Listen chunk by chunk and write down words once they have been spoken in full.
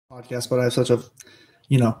podcast, but I have such a,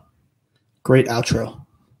 great outro.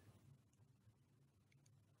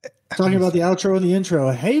 Talking about the outro and the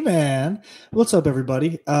intro. Hey, man. What's up,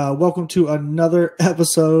 everybody? Welcome to another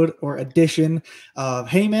episode or edition of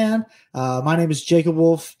Hey, Man. My name is Jacob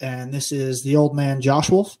Wolf, and this is the old man, Josh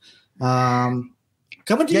Wolf. Coming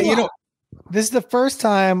to you. This is the first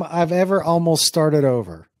time I've ever almost started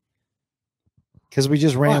over because we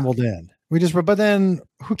just rambled in. But then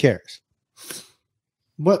who cares?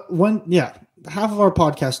 Half of our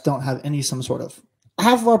podcasts don't have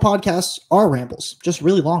half of our podcasts are rambles, just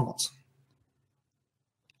really long ones.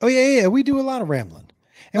 Oh, yeah. We do a lot of rambling.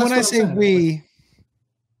 And when I say we,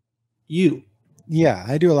 you. Yeah,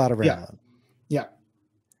 I do a lot of rambling. Yeah.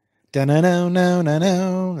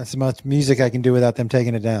 Da-na-no. That's as much music I can do without them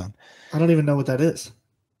taking it down. I don't even know what that is.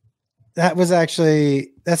 That's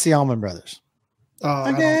the Allman Brothers.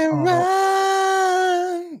 I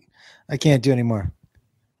can't do anymore.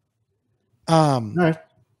 All right.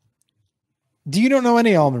 Do you don't know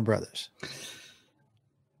any Allman Brothers?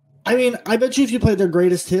 I mean, I bet you if you played their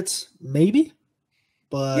greatest hits, maybe.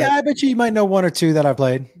 But yeah, I bet you might know one or two that I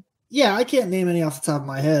played. Yeah, I can't name any off the top of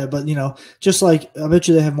my head, but just like I bet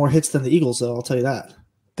you they have more hits than the Eagles, though. I'll tell you that.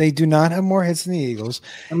 They do not have more hits than the Eagles.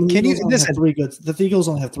 I mean, can you listen? The Eagles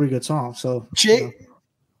only have 3 good songs. So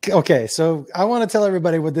okay, so I want to tell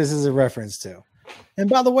everybody what this is a reference to. And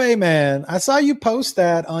by the way, man, I saw you post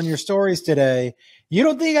that on your stories today. You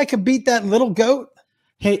don't think I could beat that little goat?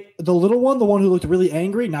 Hey, the little one, the one who looked really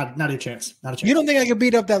angry, not a chance. Not a chance. You don't think I could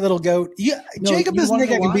beat up that little goat? Yeah, no, Jacob doesn't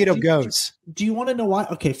think I can beat up goats. Do you want to know why?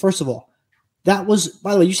 Okay, first of all, that was,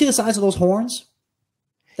 by the way, you see the size of those horns?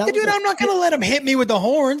 Hey, dude, I'm not going to let him hit me with the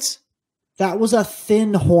horns. That was a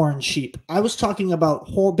thin horn sheep. I was talking about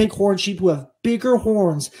big horn sheep who have bigger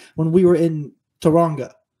horns when we were in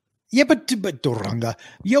Taronga. Yeah, but Taronga.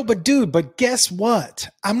 But guess what?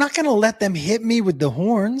 I'm not going to let them hit me with the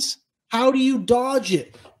horns. How do you dodge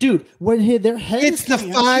it? Dude, when their head It's the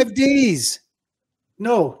 5 Ds.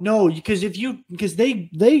 No, because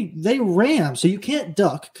they ram, so you can't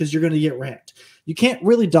duck because you're going to get rammed. You can't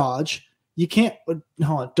really dodge. You can't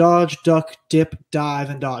dodge, duck, dip, dive,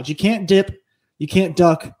 and dodge. You can't dip, you can't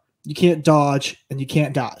duck, you can't dodge, and you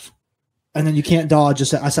can't dive. And then you can't dodge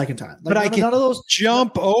a second time. But I can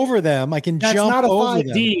jump over them. I can jump over them. That's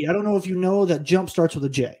not a 5D. I don't know if you know that jump starts with a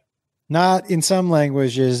J. Not in some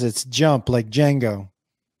languages, it's jump like Django.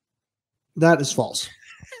 That is false.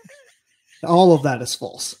 All of that is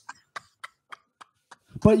false.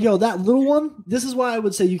 But that little one, this is why I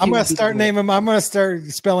would say you can't. I'm going to start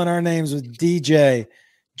spelling our names with DJ,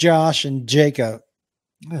 Josh, and Jacob.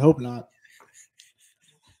 I hope not.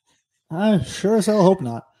 I sure as hell hope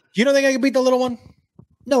not. You don't think I can beat the little one?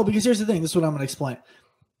 No, because here's the thing. This is what I'm going to explain.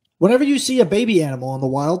 Whenever you see a baby animal in the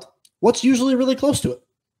wild, what's usually really close to it?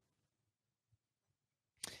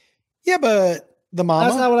 Yeah, but the mama.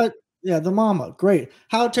 That's not what the mama. Great.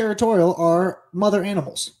 How territorial are mother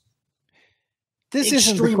animals? This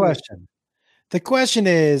isn't the question. The question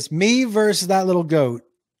is me versus that little goat.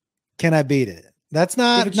 Can I beat it? That's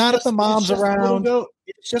not if the mom's around.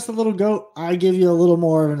 It's just a little goat. I give you a little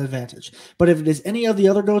more of an advantage. But if it is any of the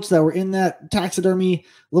other goats that were in that taxidermy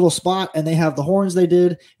little spot and they have the horns they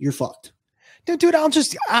did, you're fucked. Dude,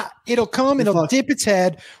 it'll come, it'll dip its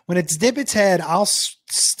head. When it's dip its head, I'll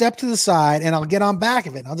step to the side and I'll get on back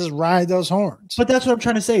of it. I'll just ride those horns. But that's what I'm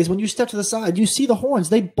trying to say is when you step to the side, you see the horns.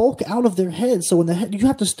 They bulk out of their head. So when the head, you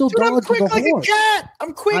have to still dodge I'm quick with the like horns. A cat.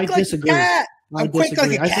 I'm quick like a cat. I'm quick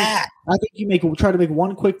like a cat. I think you try to make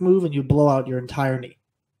one quick move and you blow out your entire knee.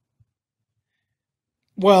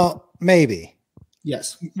 Well, maybe.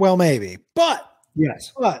 Yes. Well, maybe. But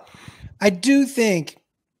yes. But I do think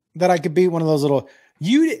that I could beat one of those little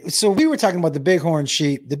so we were talking about the bighorn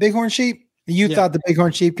sheep. The bighorn sheep? You thought the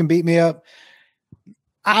bighorn sheep can beat me up?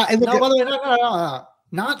 No.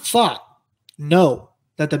 Not thought. No,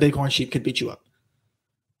 that the bighorn sheep could beat you up.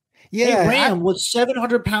 Yeah. A ram with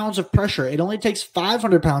 700 pounds of pressure. It only takes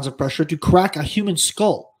 500 pounds of pressure to crack a human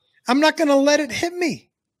skull. I'm not going to let it hit me.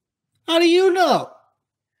 How do you know?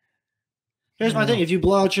 Here's my thing. If you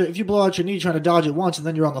blow out your knee trying to dodge it once and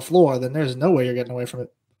then you're on the floor, then there's no way you're getting away from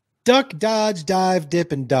it. Duck, dodge, dive,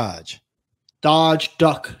 dip, and dodge. Dodge,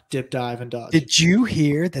 duck, dip, dive, and dodge. Did you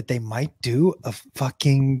hear that they might do a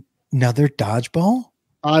fucking another dodgeball?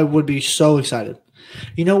 I would be so excited.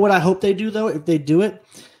 You know what I hope they do, though? If they do it,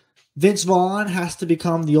 Vince Vaughn has to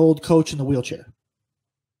become the old coach in the wheelchair.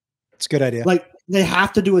 It's a good idea. Like, they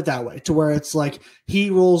have to do it that way, to where it's like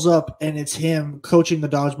he rolls up and it's him coaching the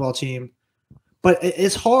dodgeball team. But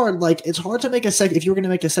it's hard. Like, it's hard to make a second. If you were going to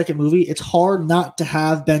make a second movie, it's hard not to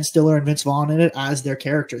have Ben Stiller and Vince Vaughn in it as their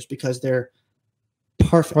characters because they're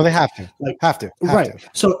perfect. Well, they have to. Like have to. Right.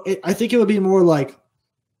 So I think it would be more like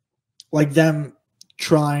them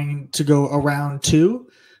trying to go around too.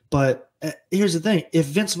 But here's the thing: if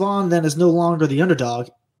Vince Vaughn then is no longer the underdog,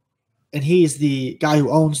 and he's the guy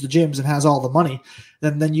who owns the gyms and has all the money,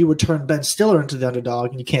 then you would turn Ben Stiller into the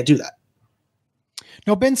underdog, and you can't do that.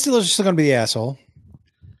 No, Ben Stiller's still going to be the asshole.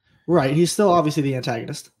 Right. He's still obviously the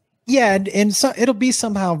antagonist. Yeah, and so it'll be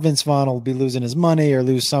somehow Vince Vaughn will be losing his money or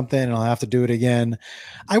lose something, and I'll have to do it again.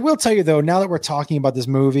 I will tell you, though, now that we're talking about this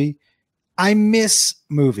movie, I miss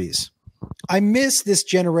movies. I miss this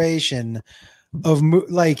generation of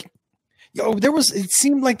it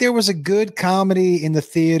seemed like there was a good comedy in the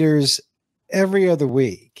theaters every other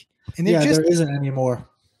week. And there isn't anymore.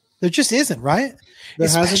 There just isn't, right? There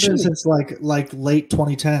hasn't been since like late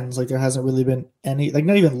 2010s. Like there hasn't really been any, like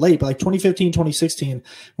not even late, but like 2015, 2016,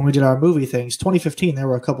 when we did our movie things. 2015, there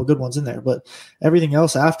were a couple good ones in there, but everything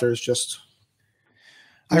else after is just.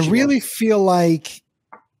 I really feel like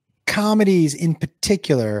comedies in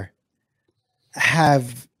particular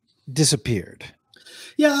have disappeared.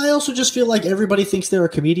 Yeah, I also just feel like everybody thinks they're a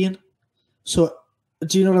comedian. So,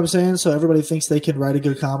 do you know what I'm saying? So everybody thinks they can write a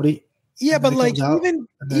good comedy. Yeah, but like even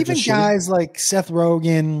guys like Seth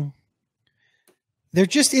Rogen, there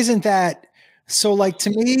just isn't that. So like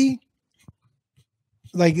to me,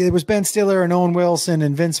 like it was Ben Stiller and Owen Wilson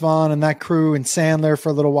and Vince Vaughn and that crew and Sandler for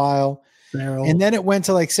a little while. Farrell. And then it went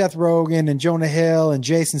to like Seth Rogen and Jonah Hill and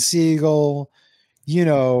Jason Segel,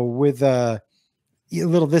 with a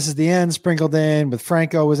little This Is the End sprinkled in, with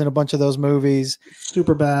Franco was in a bunch of those movies.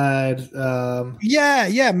 Super Bad.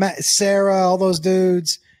 Yeah. Sarah, all those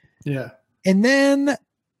dudes. Yeah. And then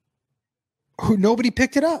nobody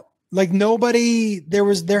picked it up. Like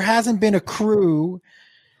there hasn't been a crew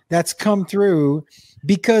that's come through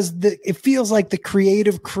because it feels like the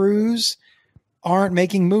creative crews aren't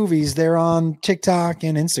making movies. They're on TikTok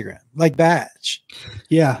and Instagram, like Batch.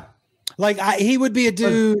 Yeah. Like he would be a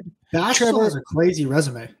dude. Batch has a crazy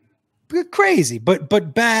resume. Crazy,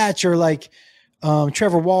 but Batch or like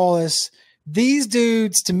Trevor Wallace, these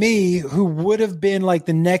dudes to me who would have been like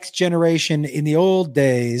the next generation in the old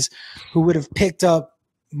days, who would have picked up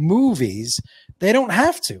movies, they don't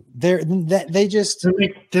have to. They're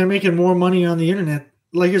making more money on the internet.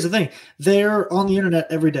 Like here's the thing, they're on the internet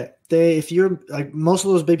every day. If you're like most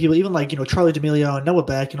of those big people, even like Charli D'Amelio and Noah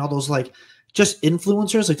Beck and all those like just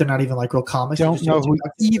influencers, like they're not even like real comics. Don't know who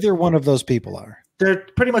either one of those people are. They're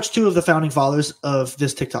pretty much two of the founding fathers of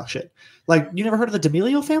this TikTok shit. Like, you never heard of the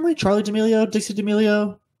D'Amelio family? Charli D'Amelio, Dixie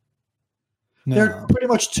D'Amelio? No. They're pretty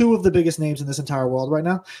much two of the biggest names in this entire world right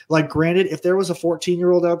now. Like, granted, if there was a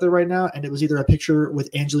 14-year-old out there right now and it was either a picture with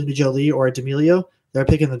Angelina Jolie or a D'Amelio, they're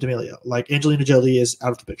picking the D'Amelio. Like, Angelina Jolie is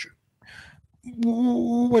out of the picture.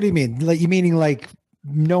 What do you mean? Like, you meaning like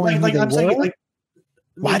knowing who they were? Saying, like,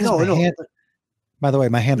 why does my hand... By the way,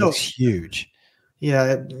 my hand looks huge.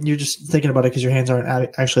 Yeah, you're just thinking about it because your hands aren't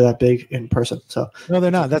actually that big in person. So no,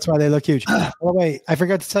 they're not. That's why they look huge. Oh, wait, I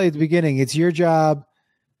forgot to tell you at the beginning. It's your job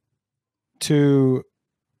to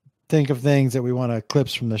think of things that we want to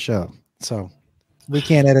clips from the show. So we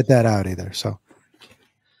can't edit that out either. So, all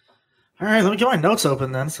right, let me get my notes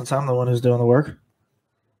open then, since I'm the one who's doing the work.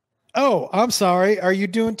 Oh, I'm sorry. Are you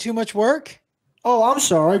doing too much work? Oh, I'm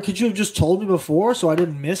sorry. Could you have just told me before so I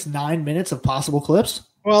didn't miss 9 minutes of possible clips?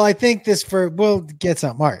 Well, I think we'll get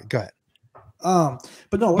something. All right, go ahead.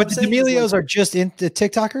 But no, but the D'Amelios are just into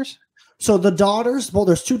TikTokers? So the daughters, well,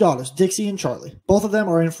 there's two daughters, Dixie and Charlie. Both of them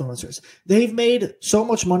are influencers. They've made so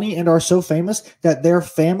much money and are so famous that their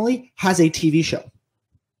family has a TV show.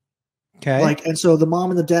 Okay. And so the mom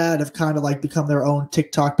and the dad have kind of like become their own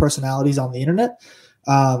TikTok personalities on the internet.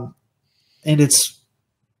 And that's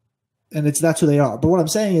who they are. But what I'm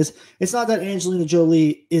saying is, it's not that Angelina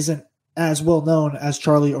Jolie isn't as well known as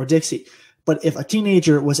Charlie or Dixie. But if a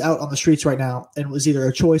teenager was out on the streets right now and was either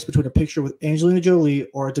a choice between a picture with Angelina Jolie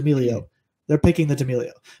or a D'Amelio, they're picking the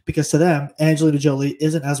D'Amelio. Because to them, Angelina Jolie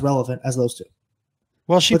isn't as relevant as those two.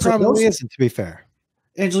 Well, she probably isn't, to be fair.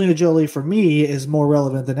 Angelina Jolie, for me, is more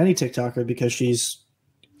relevant than any TikToker because she's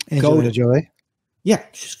Angelina Jolie? Yeah,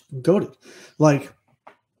 she's goated.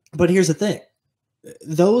 But here's the thing.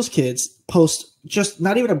 Those kids post just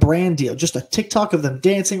not even a brand deal, just a TikTok of them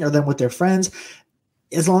dancing or them with their friends.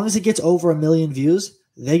 As long as it gets over 1 million views,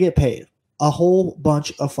 they get paid a whole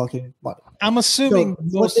bunch of fucking money. I'm assuming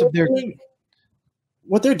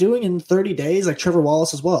what they're doing in 30 days, like Trevor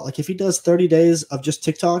Wallace as well. Like if he does 30 days of just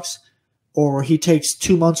TikToks or he takes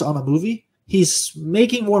 2 months on a movie, he's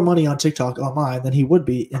making more money on TikTok online than he would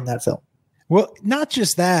be in that film. Well, not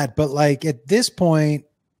just that, but like at this point,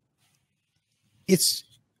 it's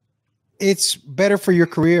it's better for your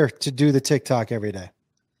career to do the TikTok every day.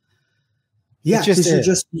 Yeah,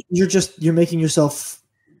 because you're making yourself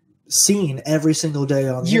seen every single day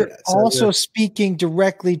on the internet. So also speaking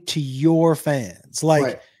directly to your fans. Like,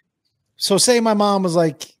 right. So say my mom was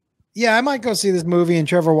like, yeah, I might go see this movie and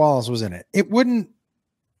Trevor Wallace was in it. It wouldn't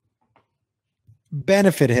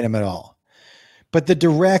benefit him at all. But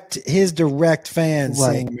his direct fans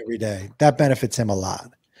seeing him every day, that benefits him a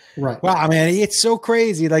lot. Right. Wow, man, it's so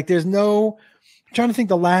crazy. Like I'm trying to think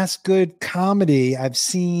the last good comedy I've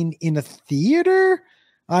seen in a theater.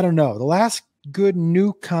 I don't know. The last good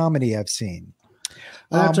new comedy I've seen.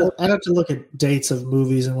 I'd have to look at dates of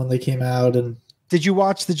movies and when they came out. And did you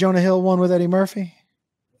watch the Jonah Hill one with Eddie Murphy?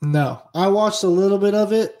 No, I watched a little bit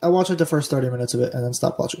of it. I watched like the first 30 minutes of it and then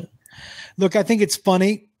stopped watching it. Look, I think it's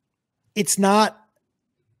funny. It's not.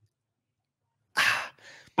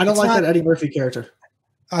 I don't like that Eddie Murphy character.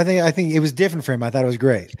 I think it was different for him. I thought it was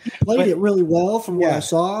great. He played it really well from what I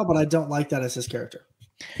saw, but I don't like that as his character.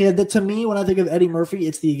 Yeah, to me, when I think of Eddie Murphy,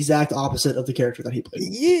 it's the exact opposite of the character that he played.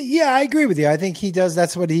 Yeah, I agree with you. I think he does.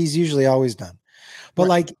 That's what he's usually always done.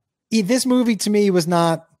 But this movie to me was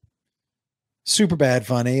not super bad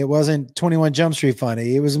funny. It wasn't 21 Jump Street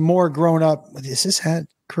funny. It was more grown up. Is this hat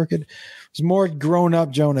crooked? It was more grown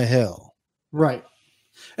up Jonah Hill. Right.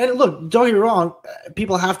 And look, don't get me wrong,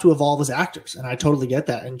 people have to evolve as actors, and I totally get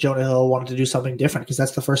that. And Jonah Hill wanted to do something different because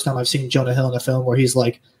that's the first time I've seen Jonah Hill in a film where he's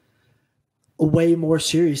like way more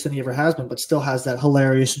serious than he ever has been, but still has that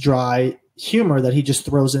hilarious, dry humor that he just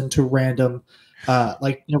throws into random,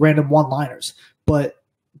 random one-liners. But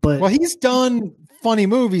he's done funny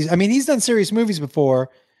movies. I mean, he's done serious movies before,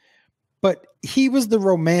 but he was the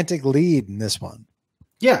romantic lead in this one.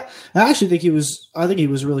 Yeah, I actually think he was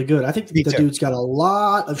really good. I think the dude's got a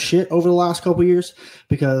lot of shit over the last couple of years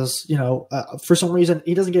because, for some reason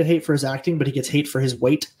he doesn't get hate for his acting, but he gets hate for his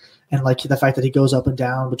weight and like the fact that he goes up and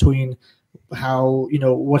down between how,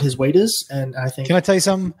 what his weight is. And I think, can I tell you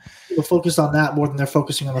something? People focused on that more than they're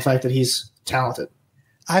focusing on the fact that he's talented.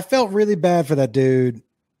 I felt really bad for that dude.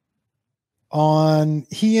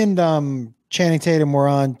 He and Channing Tatum were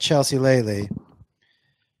on Chelsea lately.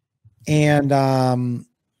 And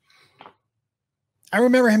I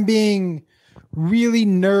remember him being really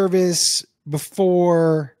nervous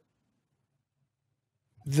before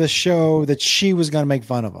the show that she was going to make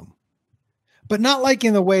fun of him, but not like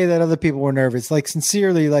in the way that other people were nervous, like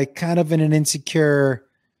sincerely, like kind of in an insecure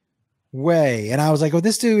way. And I was like, oh,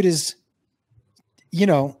 this dude is,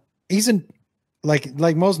 he's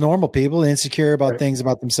like most normal people, insecure about things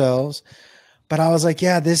about themselves. But I was like,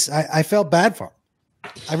 yeah, I felt bad for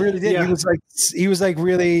him. I really did. Yeah. He was like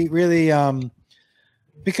really, really,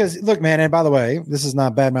 because look, man, and by the way, this is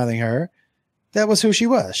not bad mouthing her. That was who she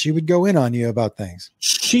was. She would go in on you about things.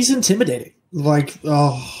 She's intimidating. Like,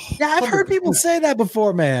 oh. Yeah, I've heard people say that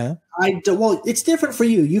before, man. Well, it's different for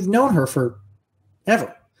you. You've known her for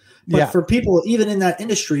ever. But for people, even in that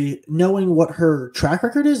industry, knowing what her track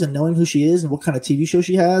record is and knowing who she is and what kind of TV show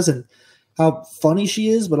she has and how funny she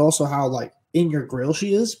is, but also how like in your grill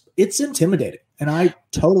she is, it's intimidating. And I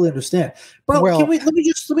totally understand. Bro, let me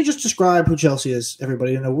just describe who Chelsea is,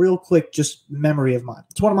 everybody, in a real quick just memory of mine.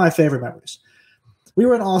 It's one of my favorite memories. We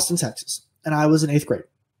were in Austin, Texas, and I was in 8th grade.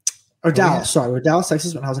 Or Dallas, sorry. We were in Dallas,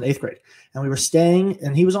 Texas when I was in 8th grade. And we were staying,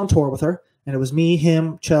 and he was on tour with her, and it was me,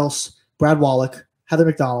 him, Chelsea, Brad Wallach, Heather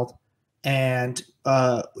McDonald, and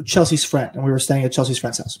Chelsea's friend. And we were staying at Chelsea's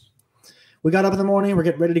friend's house. We got up in the morning, we're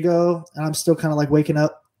getting ready to go, and I'm still kind of like waking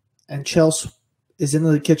up, and Chelsea is in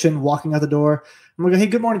the kitchen, walking out the door. I'm like, hey,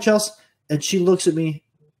 good morning, Chelsea. And she looks at me,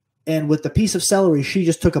 and with the piece of celery she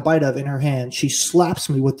just took a bite of in her hand, she slaps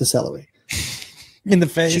me with the celery. In the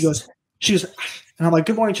face? She goes, and I'm like,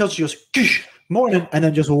 good morning, Chelsea. She goes, Gish, morning, and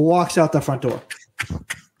then just walks out the front door.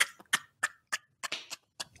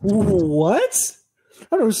 What?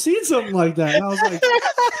 I've never seen something like that. And I was like,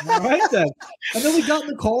 all right then. And then we got in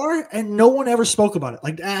the car, and no one ever spoke about it.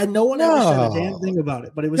 Like, no one ever said a damn thing about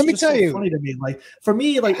it. But it was just so funny to me. Like, for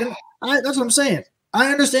me, like, that's what I'm saying.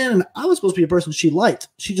 I understand, and I was supposed to be a person she liked.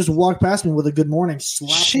 She just walked past me with a good morning.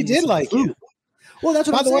 She did like you. Well, that's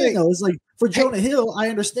what I'm saying, though. It's like, for Jonah Hill, I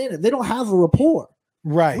understand it. They don't have a rapport.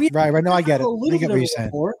 Right. No, I get it. I get what you're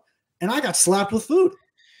saying. And I got slapped with food.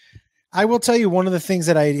 I will tell you, one of the things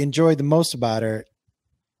that I enjoyed the most about her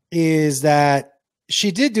is that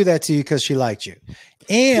she did do that to you because she liked you.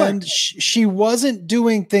 And she wasn't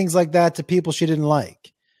doing things like that to people she didn't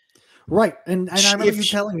like. Right. And I remember you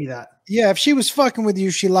telling me that. Yeah, if she was fucking with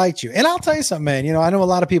you, she liked you. And I'll tell you something, man. I know a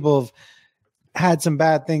lot of people have had some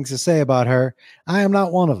bad things to say about her. I am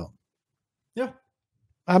not one of them. Yeah.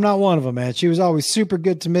 I'm not one of them, man. She was always super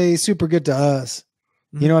good to me, super good to us.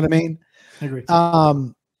 Mm-hmm. You know what I mean? I agree.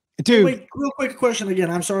 Dude. Wait, real quick question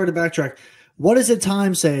again. I'm sorry to backtrack. What does the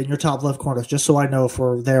time say in your top left corner, just so I know if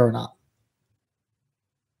we're there or not?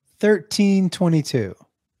 13:22.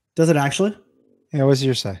 Does it actually? Yeah, what's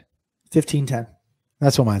yours say? 15:10.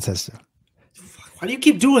 That's what mine says too. Why do you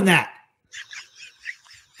keep doing that?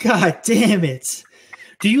 God damn it.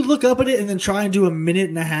 Do you look up at it and then try and do a minute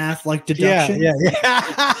and a half like deduction? Yeah.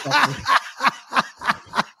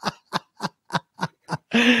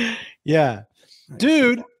 Yeah.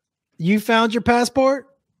 Dude, you found your passport?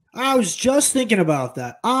 I was just thinking about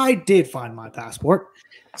that. I did find my passport.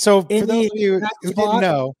 So for those of you who didn't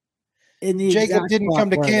know, Jacob didn't come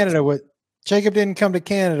to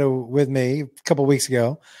Canada with me a couple of weeks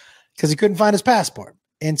ago because he couldn't find his passport.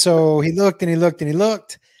 And so he looked and he looked and he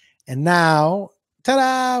looked. And now,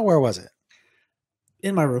 ta-da, where was it?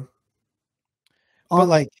 In my room. On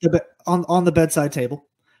the bedside table,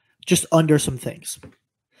 just under some things.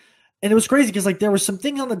 And it was crazy because there was some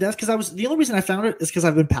things on the desk because the only reason I found it is because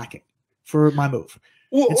I've been packing for my move.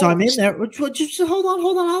 And so I'm in there. Just hold on.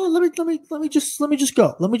 Let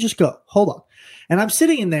me just go. Hold on. And I'm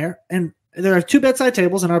sitting in there, and there are two bedside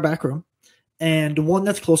tables in our back room, and one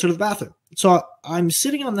that's closer to the bathroom. So I'm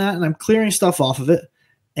sitting on that, and I'm clearing stuff off of it,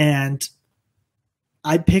 and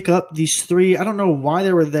I pick up these three. I don't know why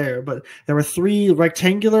they were there, but there were three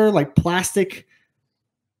rectangular, plastic,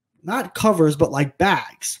 not covers, but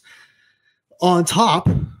bags on top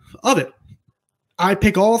of it. I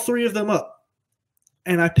pick all three of them up.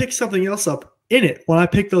 And I picked something else up in it when I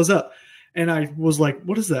picked those up. And I was like,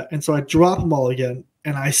 what is that? And so I drop them all again.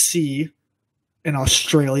 And I see an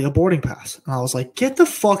Australia boarding pass. And I was like, get the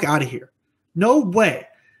fuck out of here. No way.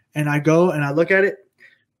 And I go and I look at it.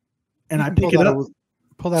 And I pick it up.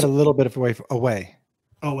 Pull that a little bit away. Away?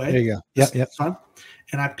 There you go. Yep. Fine.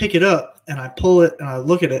 And I pick it up. And I pull it. And I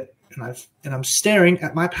look at it. And I'm staring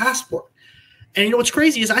at my passport. And you know what's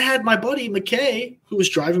crazy is I had my buddy McKay, who was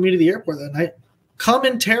driving me to the airport that night, come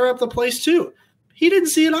and tear up the place too. He didn't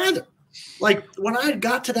see it either. When I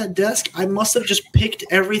got to that desk, I must have just picked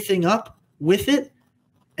everything up with it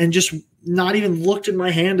and just not even looked in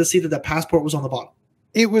my hand to see that the passport was on the bottom.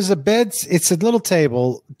 It was a bed. It's a little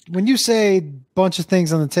table. When you say bunch of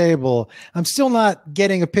things on the table, I'm still not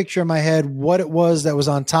getting a picture in my head what it was that was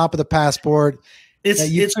on top of the passport. It's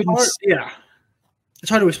hard. Yeah. It's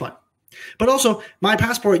hard to explain. But also, my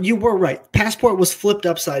passport, you were right. Passport was flipped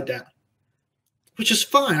upside down, which is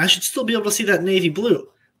fine. I should still be able to see that navy blue.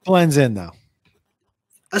 Blends in, though.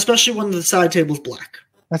 Especially when the side table's black.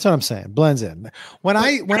 That's what I'm saying. Blends in. When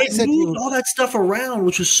I said moved all that stuff around,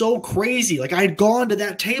 which was so crazy. I had gone to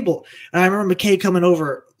that table, and I remember McKay coming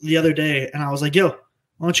over the other day, and I was like, yo,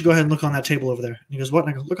 why don't you go ahead and look on that table over there? And he goes, what?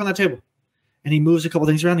 And I go, look on that table. And he moves a couple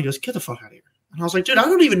things around, and he goes, get the fuck out of here. And I was like, dude, I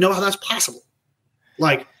don't even know how that's possible.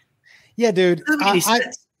 Yeah, dude.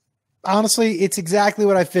 Honestly, it's exactly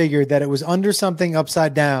what I figured, that it was under something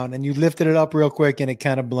upside down and you lifted it up real quick and it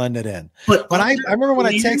kind of blended in. But I remember when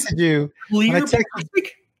I texted you, when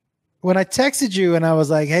I texted you and I was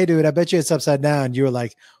like, hey, dude, I bet you it's upside down. You were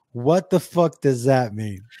like, what the fuck does that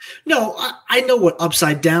mean? No, I know what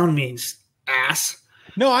upside down means, ass.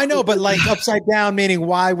 No, I know, but upside down meaning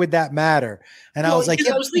why would that matter? And I was like,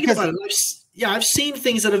 I was thinking about it. I've seen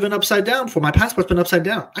things that have been upside down before. My passport's been upside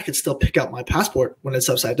down. I could still pick out my passport when it's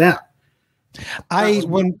upside down.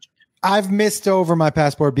 I've missed over my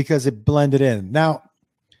passport because it blended in. Now,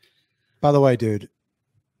 by the way, dude,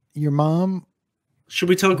 your mom. Should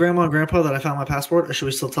we tell grandma and grandpa that I found my passport, or should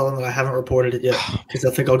we still tell them that I haven't reported it yet? Because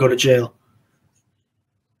I think I'll go to jail.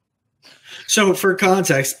 So for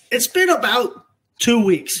context, it's been about 2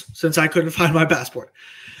 weeks since I couldn't find my passport.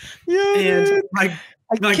 Yeah, and dude.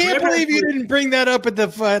 I can't believe you didn't bring that up at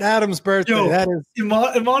Adam's birthday. That is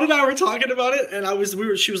Iman and I were talking about it,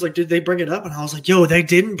 and she was like, "Did they bring it up?" And I was like, "Yo, they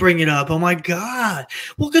didn't bring it up." Oh my god!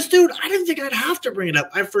 Well, because dude, I didn't think I'd have to bring it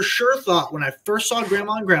up. I for sure thought when I first saw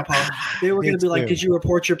Grandma and Grandpa, they were going to be like, "Did you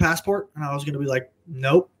report your passport?" And I was going to be like,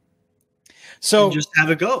 "Nope." So and just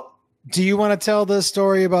have it go. Do you want to tell the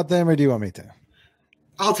story about them, or do you want me to?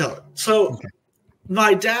 I'll tell it. So. Okay.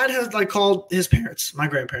 My dad has called his parents, my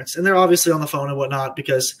grandparents, and they're obviously on the phone and whatnot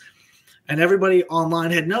and everybody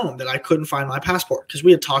online had known that I couldn't find my passport because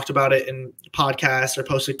we had talked about it in podcasts or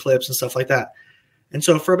posted clips and stuff like that. And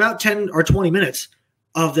so for about 10 or 20 minutes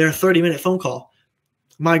of their 30-minute phone call,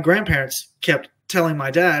 my grandparents kept telling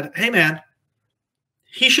my dad, hey man,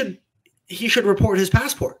 he should report his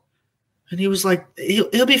passport. And he was like,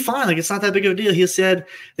 he'll be fine. It's not that big of a deal. He said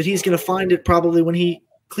that he's going to find it probably when he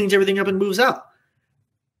cleans everything up and moves out.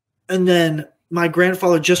 And then my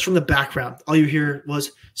grandfather, just from the background, all you hear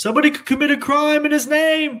was, somebody could commit a crime in his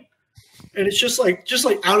name. And it's just like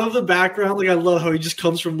out of the background. Like I love how he just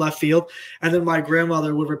comes from left field. And then my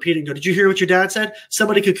grandmother would repeat it and go, "Did you hear what your dad said?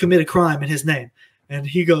 Somebody could commit a crime in his name." And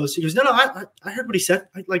he goes, "No, I heard what he said.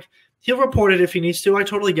 Like he'll report it if he needs to. I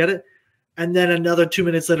totally get it." And then another 2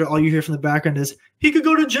 minutes later, all you hear from the background is, "He could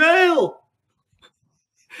go to jail."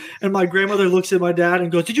 And my grandmother looks at my dad and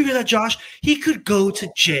goes, "Did you hear that, Josh? He could go to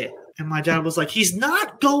jail." And my dad was like, "He's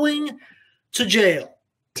not going to jail."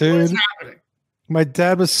 Dude, what is happening? My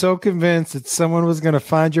dad was so convinced that someone was going to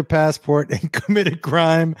find your passport and commit a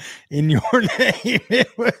crime in your name.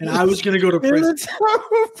 And I was going to go to prison. It's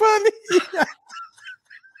so funny.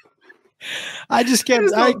 I just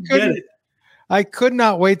kept. I could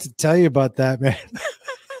not wait to tell you about that, man.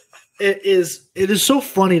 It is so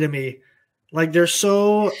funny to me. Like they're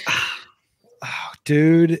so. Oh,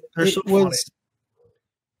 dude, they're so funny.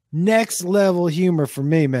 Next level humor for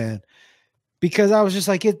me, man. Because I was just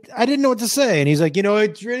like, I didn't know what to say. And he's like,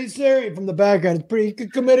 it's really serious from the background. It's pretty, he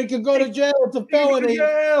could go to jail. It's a felony.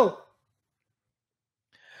 Jail.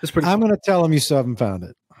 I'm going to tell him you still haven't found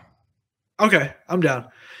it. Okay, I'm down.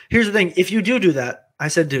 Here's the thing. If you do that, I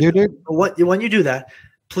said do. You do? When you do that,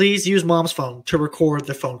 please use mom's phone to record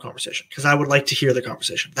the phone conversation because I would like to hear the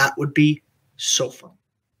conversation. That would be so fun.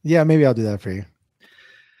 Yeah, maybe I'll do that for you.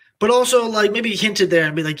 But also, like, maybe hint it there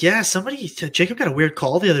and be like, yeah, Jacob got a weird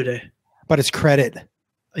call the other day. But it's credit.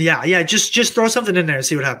 Yeah. Just throw something in there and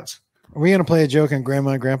see what happens. Are we gonna play a joke on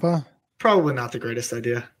Grandma and Grandpa? Probably not the greatest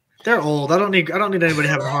idea. They're old. I don't need anybody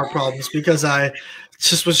having heart problems because I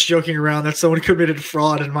just was joking around that someone committed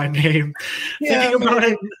fraud in my name. Yeah,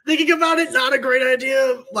 thinking about it, not a great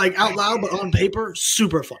idea. Like out loud, but on paper,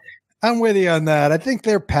 super funny. I'm with you on that. I think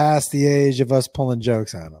they're past the age of us pulling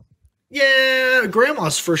jokes on them. Yeah,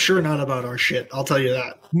 Grandma's for sure not about our shit. I'll tell you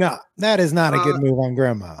that. No, that is not a good move on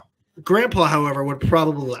Grandma. Grandpa, however, would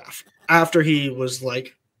probably laugh after he was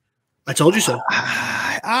like, "I told you so."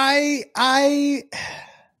 I'm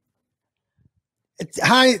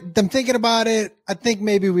thinking about it. I think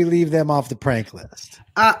maybe we leave them off the prank list.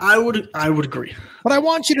 I would agree. But I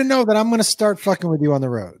want you to know that I'm going to start fucking with you on the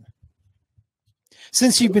road.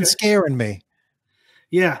 Since you've been scaring me.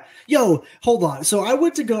 Yeah. Yo, hold on. So I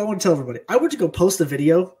want to tell everybody. I went to go post a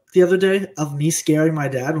video the other day of me scaring my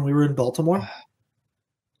dad when we were in Baltimore.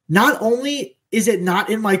 Not only is it not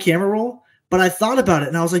in my camera roll, but I thought about it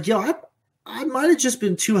and I was like, yo, I might have just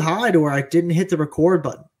been too high to where I didn't hit the record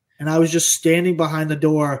button. And I was just standing behind the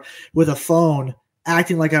door with a phone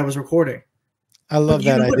acting like I was recording. I love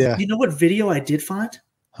that idea. You know what video I did find?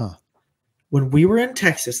 Huh. When we were in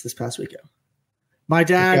Texas this past weekend, my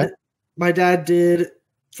dad did,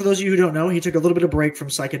 for those of you who don't know, he took a little bit of break from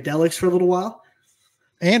psychedelics for a little while.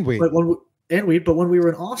 And weed. But when we were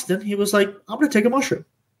in Austin, he was like, I'm going to take a mushroom.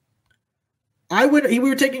 We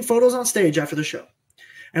were taking photos on stage after the show.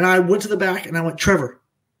 And I went to the back and I went, Trevor,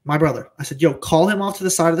 my brother. I said, yo, call him off to the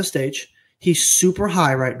side of the stage. He's super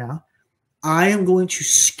high right now. I am going to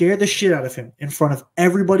scare the shit out of him in front of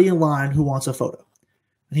everybody in line who wants a photo.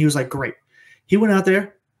 And he was like, great. He went out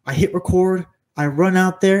there. I hit record. I run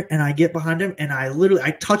out there and I get behind him and I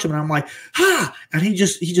touch him and I'm like, ha! And he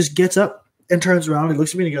just gets up and turns around and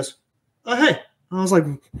looks at me and he goes, oh, hey. And I was like,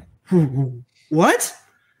 what?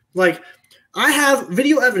 Like, I have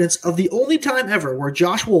video evidence of the only time ever where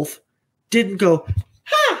Josh Wolf didn't go,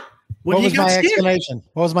 ha! What was my explanation?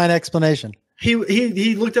 What was my explanation?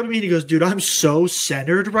 He looked up at me and he goes, dude, I'm so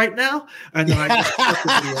centered right now. And then I just cut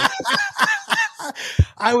the video.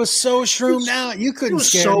 I was so shroomed out. You couldn't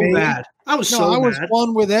scare me. Mad. I was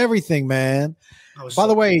one with everything, man. By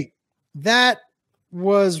the way, that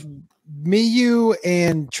was me, you,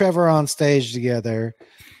 and Trevor on stage together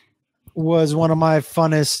was one of my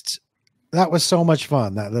funnest. That was so much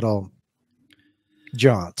fun, that little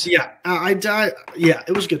jaunt. Yeah, yeah,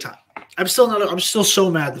 it was a good time. I'm still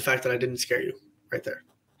so mad the fact that I didn't scare you right there.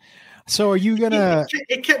 So are you going to...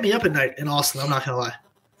 It kept me up at night in Austin, I'm not going to lie.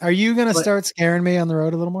 Are you going to start scaring me on the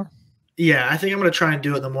road a little more? Yeah, I think I'm going to try and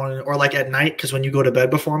do it in the morning or like at night because when you go to bed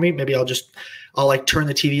before me, maybe I'll like turn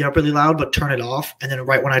the TV up really loud but turn it off. And then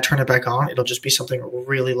right when I turn it back on, it'll just be something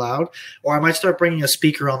really loud. Or I might start bringing a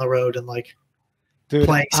speaker on the road and like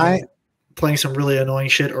playing some really annoying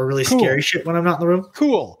shit or really scary shit when I'm not in the room.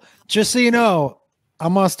 Cool. Just so you know,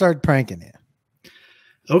 I'm going to start pranking you.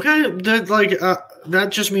 Okay. That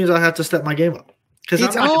just means I have to step my game up.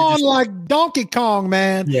 It's on like Donkey Kong,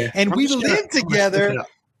 man. Yeah. And we live together.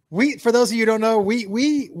 For those of you who don't know,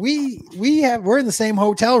 we're in the same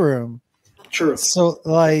hotel room. True. So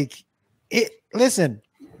listen,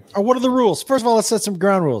 what are the rules? First of all, let's set some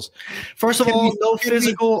ground rules. First of all, no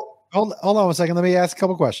physical. Hold on a second. Let me ask a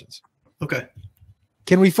couple questions. Okay.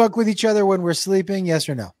 Can we fuck with each other when we're sleeping? Yes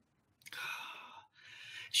or no?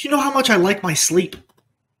 You know how much I like my sleep.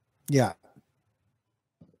 Yeah.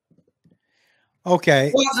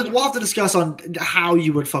 Okay. We'll have to discuss on how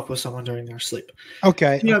you would fuck with someone during their sleep.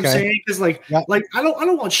 Okay. You know what I'm saying? Because like I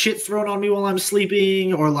don't want shit thrown on me while I'm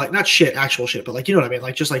sleeping, or like not shit, actual shit, but like you know what I mean?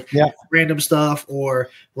 Like just like random stuff, or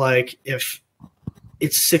like if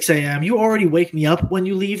it's 6 a.m. You already wake me up when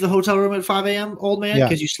you leave the hotel room at 5 a.m., old man,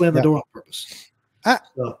 because you slam the door on purpose.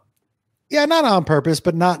 Yeah, not on purpose,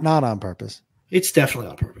 but not on purpose. It's definitely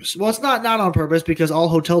on purpose. Well, it's not on purpose because all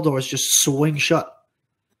hotel doors just swing shut.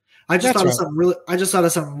 I just thought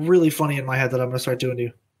of something really funny in my head that I'm going to start doing to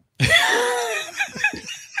you.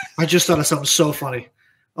 I just thought of something so funny.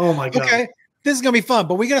 Oh my God. Okay. This is going to be fun,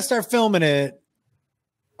 but we got to start filming it.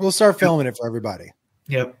 We'll start filming it for everybody.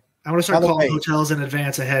 Yep. I'm going to start calling hotels in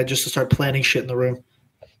advance ahead just to start planning shit in the room.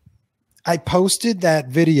 I posted that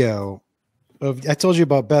video I told you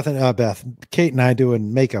about Kate and I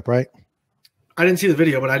doing makeup, right? I didn't see the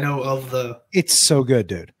video, but I know of the. It's so good,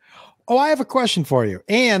 dude. Oh, I have a question for you.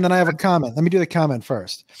 And then I have a comment. Let me do the comment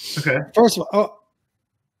first. Okay. First of all,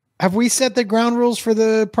 have we set the ground rules for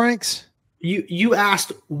the pranks? You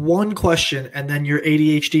asked one question and then your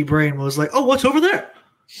ADHD brain was like, oh, what's over there?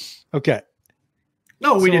 Okay.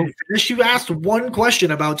 No, we didn't finish. You asked one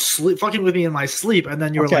question about fucking with me in my sleep, and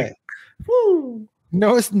then you were like, woo.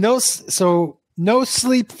 No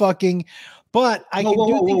sleep fucking, but I can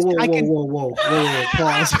do things. Whoa.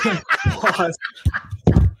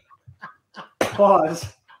 Pause.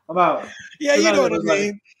 I'm out. Yeah, you know what I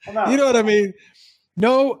mean. You know what I mean.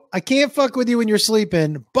 No, I can't fuck with you when you're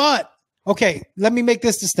sleeping, but okay, let me make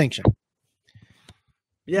this distinction.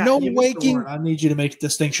 Yeah, no waking. I need you to make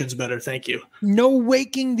distinctions better. Thank you. No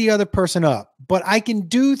waking the other person up, but I can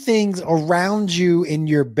do things around you in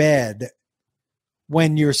your bed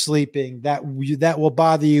when you're sleeping that will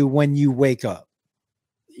bother you when you wake up.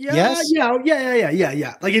 Yeah, yes?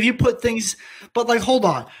 Yeah. Like if you put things, but like, hold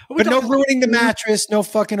on. But no ruining the mattress, no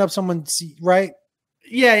fucking up someone's, right?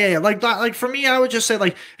 Yeah. Like for me, I would just say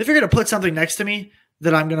like, if you're going to put something next to me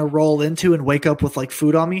that I'm going to roll into and wake up with like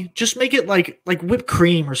food on me, just make it like whipped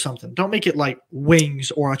cream or something. Don't make it like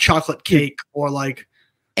wings or a chocolate cake or like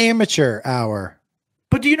amateur hour.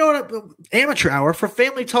 But do you know what? Amateur hour for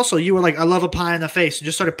Family Tussle, you were like, I love a pie in the face, and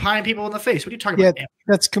just started pieing people in the face. What are you talking about?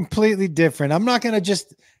 That's completely different. I'm not going to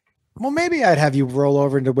just, well, maybe I'd have you roll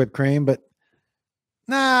over into whipped cream, but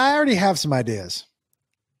nah, I already have some ideas.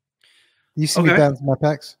 You see me bouncing my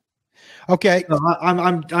pecs? Okay. No,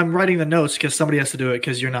 I'm writing the notes because somebody has to do it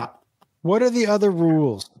because you're not. What are the other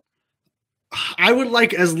rules? I would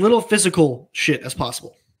like as little physical shit as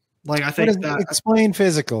possible. Like I think that explain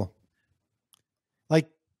physical.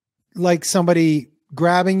 Like somebody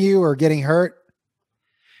grabbing you or getting hurt?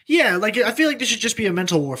 Yeah, like I feel like this should just be a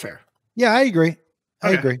mental warfare. Yeah, I agree.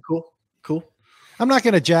 I agree. Cool. I'm not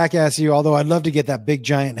going to jackass you, although I'd love to get that big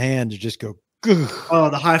giant hand to just go. Ugh. Oh,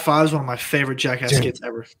 the high five is one of my favorite jackass skits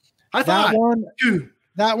ever.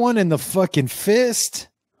 That one in the fucking fist.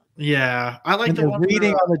 Yeah, I like the one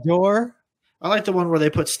reading on the door. I like the one where they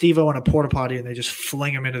put Steve-O in a porta potty and they just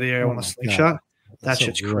fling him into the air on a slingshot. That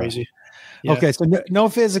shit's crazy. Yeah. Okay, so no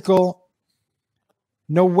physical,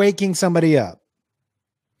 no waking somebody up.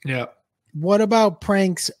 Yeah. What about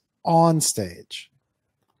pranks on stage?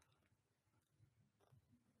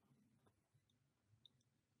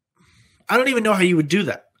 I don't even know how you would do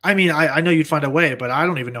that. I mean, I know you'd find a way, but I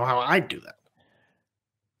don't even know how I'd do that.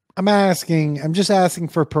 I'm just asking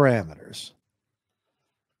for parameters.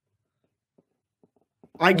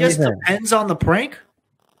 I guess it depends on the prank.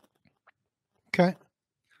 Okay.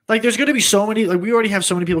 Like, there's going to be so many, like, we already have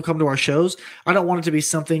so many people come to our shows. I don't want it to be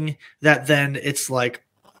something that then it's like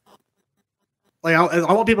I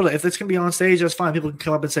want people to, if it's going to be on stage, that's fine. People can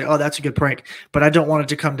come up and say, oh, that's a good prank. But I don't want it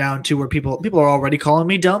to come down to where people are already calling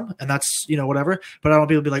me dumb, and that's, whatever. But I don't want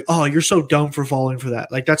people to be like, oh, you're so dumb for falling for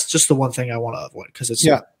that. Like, that's just the one thing I want to avoid because it's,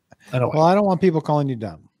 I don't want people calling you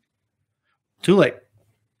dumb. Too late.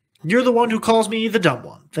 You're the one who calls me the dumb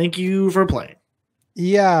one. Thank you for playing.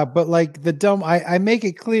 Yeah, but like the dumb, I make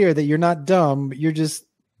it clear that you're not dumb. You're just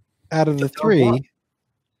out of the three.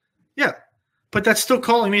 Yeah, but that's still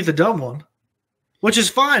calling me the dumb one, which is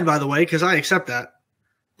fine, by the way, because I accept that.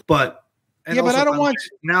 But but I don't want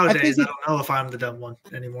nowadays. I don't know if I'm the dumb one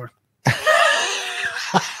anymore.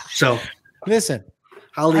 So listen,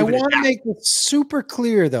 I want to make it super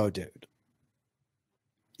clear, though, dude.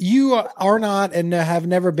 You are not and have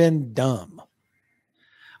never been dumb.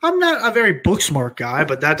 I'm not a very book smart guy,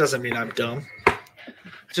 but that doesn't mean I'm dumb.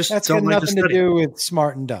 That's got nothing to do with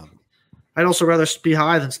smart and dumb. I'd also rather be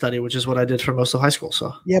high than study, which is what I did for most of high school.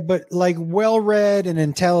 So yeah, but like well-read and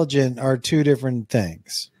intelligent are two different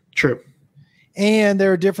things. True. And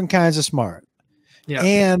there are different kinds of smart. Yeah.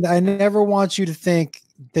 And I never want you to think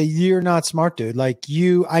that you're not smart, dude. Like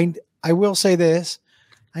I will say this.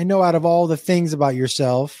 I know out of all the things about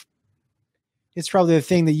yourself, it's probably the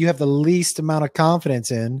thing that you have the least amount of confidence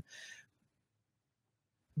in.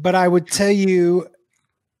 But I would tell you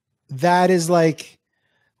that is like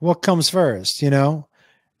what comes first, you know?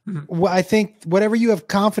 Mhm. I think whatever you have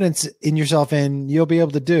confidence in yourself in, you'll be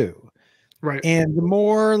able to do. Right. And the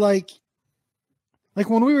more like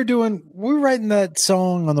when we were writing that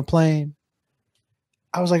song on the plane,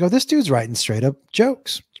 I was like, oh, this dude's writing straight up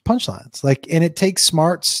jokes, punchlines. Like, and it takes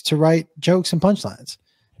smarts to write jokes and punchlines.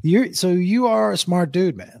 You are a smart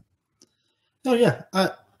dude, man. Oh yeah.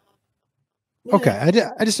 Okay.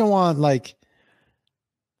 I just don't want like,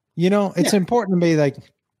 it's important to me. Like,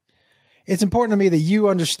 it's important to me that you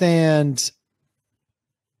understand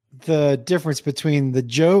the difference between the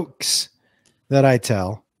jokes that I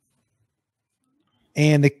tell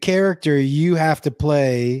and the character you have to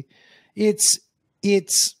play. It's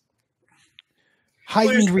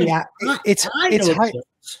heightened reality.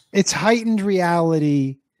 It's heightened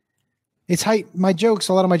reality. My jokes.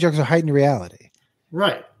 A lot of my jokes are heightened reality.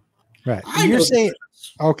 Right. Right. You're saying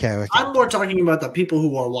okay. I'm more talking about the people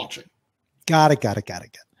who are watching. Got it.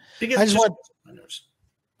 Because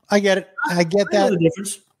I get it. I get that. The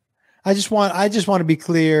difference. I just want to be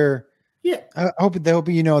clear. Yeah. I hope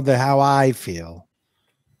you know how I feel,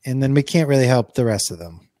 and then we can't really help the rest of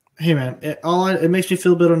them. Hey man, it makes me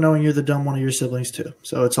feel better knowing you're the dumb one of your siblings too.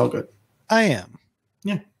 So it's all good. I am.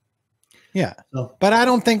 Yeah. Yeah. So, but I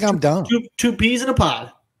don't think I'm dumb. Two peas in a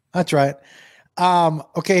pod. That's right.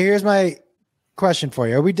 Okay, here's my question for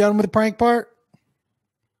you. Are we done with the prank part?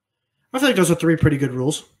 I feel like those are 3 pretty good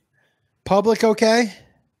rules. Public okay?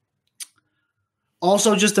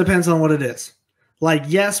 Also just depends on what it is. Like,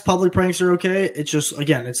 yes, public pranks are okay. It's just,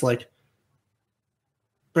 again, it's like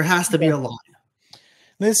there has to be a line.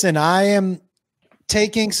 Listen, I am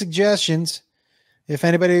taking suggestions. If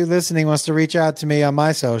anybody listening wants to reach out to me on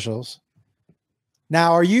my socials.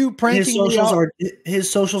 Now, are you pranking?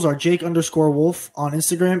 His socials are Jake_Wolf on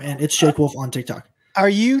Instagram, and it's Jake Wolf on TikTok. Are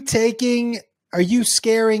you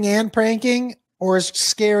scaring and pranking, or is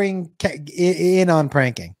scaring in on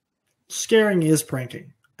pranking? Scaring is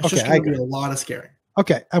pranking. It's just going to be a lot of scaring.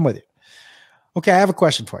 Okay, I'm with you. Okay, I have a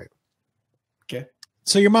question for you. Okay.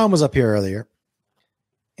 So your mom was up here earlier,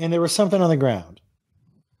 and there was something on the ground,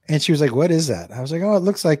 and she was like, "What is that?" I was like, "Oh, it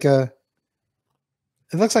looks like a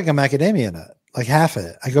macadamia nut, like half of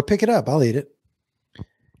it." I go, "Pick it up, I'll eat it."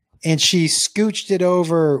 And she scooched it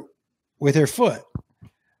over with her foot,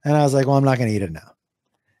 and I was like, "Well, I'm not going to eat it now."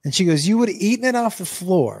 And she goes, "You would have eaten it off the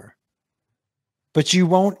floor, but you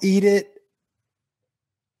won't eat it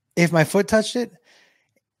if my foot touched it."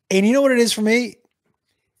 And you know what it is for me?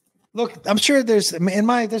 Look, I'm sure there's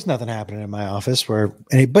nothing happening in my office but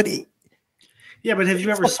yeah, but have you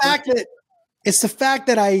ever it's the fact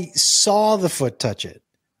that I saw the foot touch it.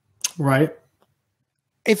 Right.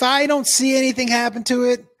 If I don't see anything happen to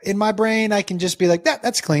it in my brain, I can just be like,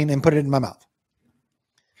 that's clean and put it in my mouth.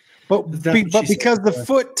 But because the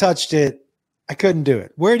foot touched it, I couldn't do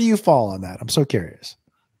it. Where do you fall on that? I'm so curious.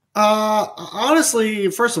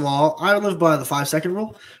 Honestly, first of all, I live by the 5-second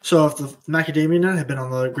rule. So if the macadamia nut had been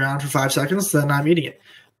on the ground for 5 seconds, then I'm eating it.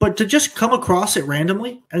 But to just come across it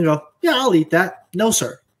randomly and go, yeah, I'll eat that. No,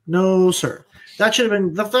 sir. No, sir. That should have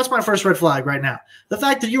been, that's my first red flag right now. The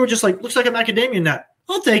fact that you were just like, looks like a macadamia nut.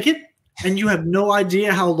 I'll take it. And you have no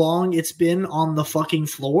idea how long it's been on the fucking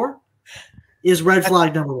floor is red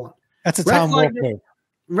flag number 1. That's a Tom Wolfe move.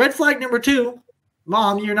 Red flag number 2,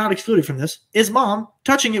 Mom, you're not excluded from this, is Mom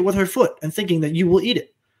touching it with her foot and thinking that you will eat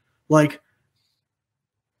it. Like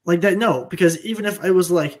that, no, because even if it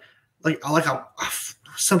was I'm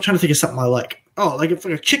trying to think of something I like. Oh, like if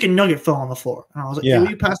a chicken nugget fell on the floor. And I was like, yeah, will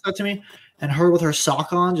you pass that to me? And her with her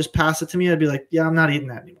sock on, just pass it to me. I'd be like, yeah, I'm not eating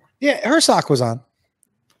that anymore. Yeah, her sock was on.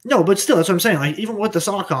 No, but still, that's what I'm saying. Like, even with the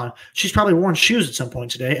sock on, she's probably worn shoes at some point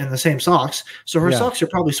today and the same socks. So her socks are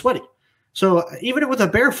probably sweaty. So even with a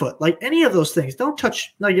barefoot, like any of those things, don't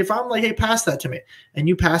touch. Like if I'm like, hey, pass that to me, and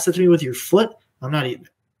you pass it to me with your foot, I'm not eating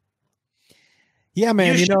it. Yeah,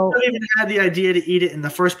 man. You shouldn't have even had the idea to eat it in the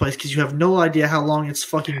first place because you have no idea how long it's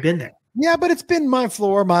fucking been there. Yeah, but it's been my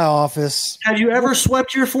floor, my office. Have you ever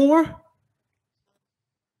swept your floor?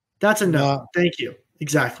 That's a no. Thank you.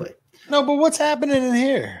 Exactly. No, but what's happening in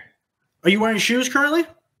here? Are you wearing shoes currently?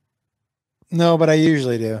 No, but I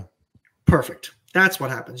usually do. Perfect. That's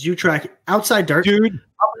what happens. You track outside dirt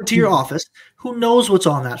up into your office. Who knows what's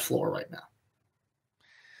on that floor right now?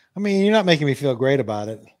 I mean, you're not making me feel great about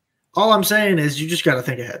it. All I'm saying is you just got to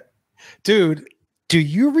think ahead. Dude, Do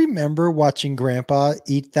you remember watching Grandpa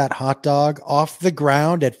eat that hot dog off the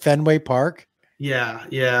ground at Fenway Park? Yeah.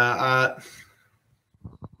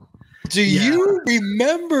 Do you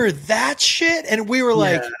remember that shit? And we were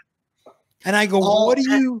like, and I go, what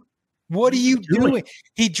are you doing?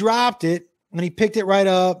 He dropped it and he picked it right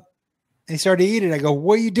up and he started to eat it. I go,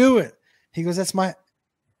 what are you doing? He goes, that's my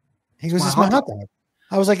hot dog.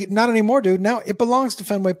 I was like, not anymore, dude. Now it belongs to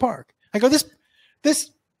Fenway Park. I go, this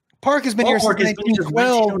park has been here since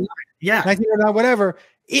 1912, 1909, whatever.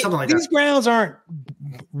 These grounds aren't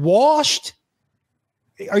washed.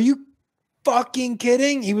 Are you fucking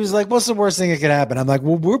kidding? He was like, what's the worst thing that could happen? I'm like,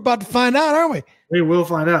 well, we're about to find out, aren't we? We will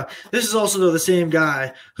find out. This is also the same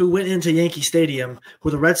guy who went into Yankee Stadium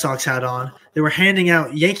with a Red Sox hat on. They were handing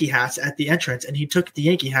out Yankee hats at the entrance, and he took the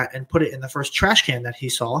Yankee hat and put it in the first trash can that he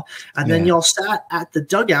saw. And then y'all sat at the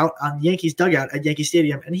dugout, on Yankees dugout at Yankee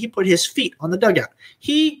Stadium, and he put his feet on the dugout.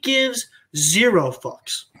 He gives zero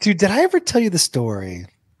fucks. Dude, did I ever tell you the story?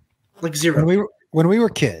 Like zero. When we were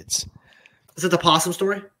kids. Is it the possum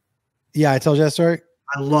story? Yeah, I told you that story.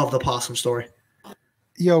 I love the possum story.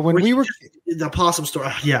 Yo, when we were the possum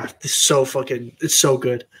story, it's so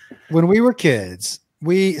good. When we were kids,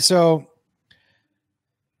 I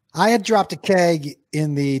had dropped a keg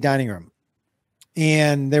in the dining room,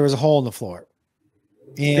 and there was a hole in the floor,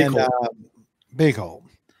 and big hole.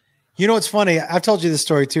 You know what's funny? I've told you this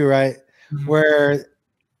story too, right? Mm-hmm. Where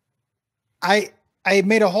I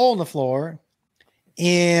made a hole in the floor,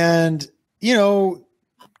 and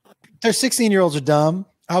their 16-year-olds are dumb.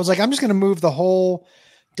 I was like, I'm just going to move the whole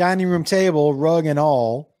dining room table, rug and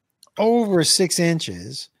all, over 6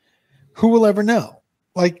 inches. Who will ever know?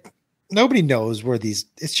 Like, nobody knows where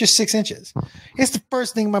it's just 6 inches. It's the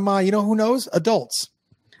first thing my mom, who knows? Adults.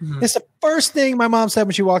 Mm-hmm. It's the first thing my mom said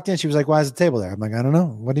when she walked in. She was like, why is the table there? I'm like, I don't know.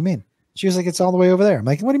 What do you mean? She was like, it's all the way over there. I'm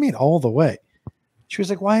like, what do you mean all the way? She was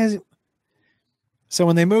like, why is it? So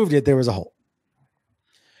when they moved it, there was a hole.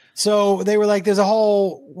 So they were like, there's a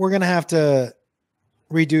hole. We're going to have to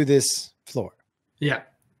redo this floor. Yeah.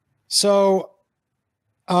 So,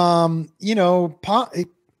 animals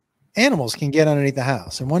can get underneath the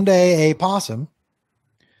house. And one day a possum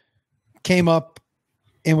came up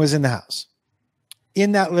and was in the house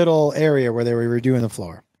in that little area where they were redoing the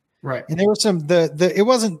floor. Right. And there was it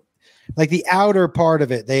wasn't like the outer part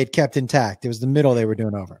of it they had kept intact. It was the middle they were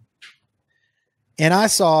doing over. And I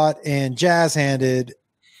saw it and jazz handed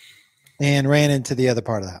and ran into the other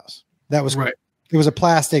part of the house. That was right. It was a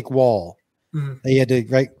plastic wall. Mm-hmm. They had to,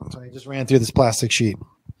 right? So he just ran through this plastic sheet.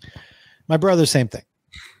 My brother, same thing.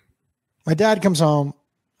 My dad comes home.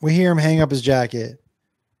 We hear him hang up his jacket,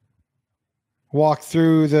 walk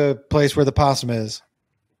through the place where the possum is,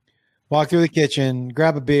 walk through the kitchen,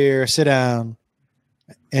 grab a beer, sit down.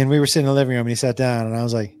 And we were sitting in the living room and he sat down and I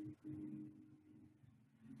was like,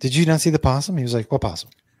 did you not see the possum? He was like, what possum?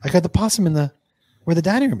 I got the possum where the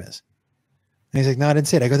dining room is. And he's like, no, I didn't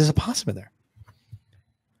see it. I go, there's a possum in there.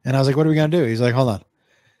 And I was like, what are we going to do? He's like, hold on.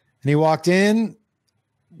 And he walked in.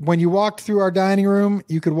 When you walked through our dining room,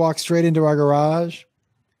 you could walk straight into our garage.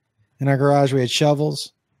 In our garage, we had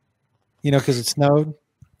shovels, because it snowed.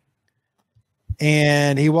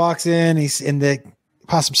 And he walks in, and the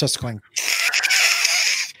possum starts going.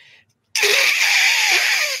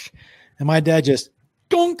 And my dad just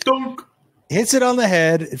dunk, hits it on the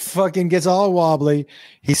head. It fucking gets all wobbly.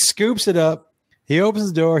 He scoops it up. He opens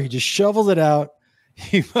the door. He just shovels it out.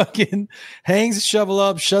 He fucking hangs the shovel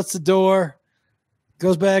up, shuts the door,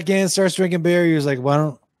 goes back in, starts drinking beer. He was like,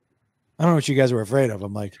 well, I don't know what you guys were afraid of.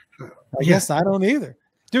 I'm like, I guess I don't either.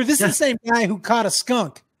 Dude, this is the same guy who caught a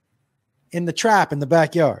skunk in the trap in the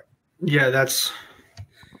backyard. Yeah,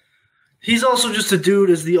 he's also just a dude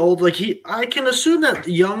as the old, I can assume that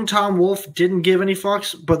young Tom Wolfe didn't give any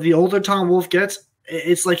fucks, but the older Tom Wolfe gets,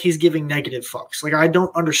 it's like he's giving negative fucks. Like, I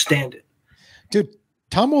don't understand it. Dude,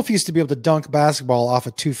 Tom Wolfe used to be able to dunk basketball off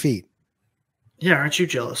of 2 feet. Yeah, aren't you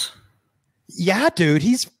jealous? Yeah, dude,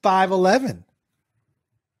 he's 5'11".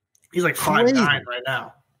 He's like 5'9" right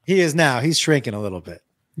now. He is now. He's shrinking a little bit.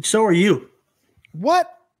 So are you.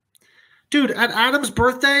 What? Dude, at Adam's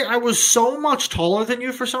birthday, I was so much taller than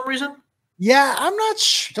you for some reason. Yeah, I'm not.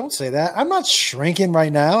 Don't say that. I'm not shrinking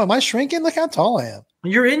right now. Am I shrinking? Look how tall I am.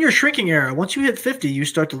 You're in your shrinking era. Once you hit 50, you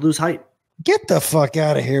start to lose height. Get the fuck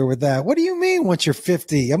out of here with that. What do you mean once you're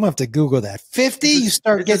 50? I'm going to have to Google that. 50, you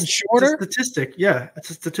start getting shorter? It's a statistic. Yeah, it's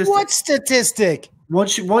a statistic. What statistic?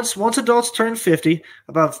 Once adults turn 50,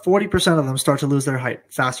 about 40% of them start to lose their height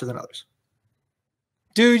faster than others.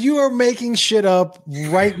 Dude, you are making shit up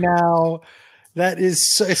right now. That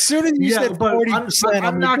is as soon as you said 40%.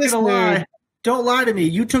 I'm not going to lie. Don't lie to me.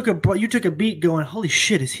 You took a beat going, holy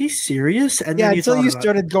shit, is he serious? And Yeah, then until you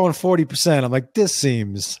started going 40%, I'm like, this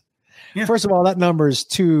seems. Yeah. First of all, that number is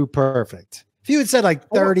too perfect. If you had said like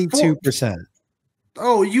 32%.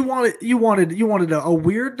 Oh, you wanted a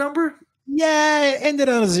weird number? Yeah, it ended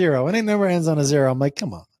on a 0. Any number ends on a 0. I'm like,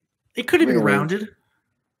 come on. It could have been rounded.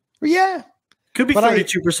 Yeah. Could be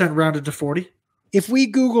 32% rounded to 40. If we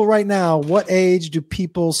Google right now, what age do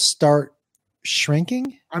people start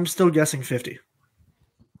shrinking? I'm still guessing 50.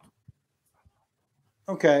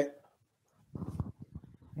 Okay.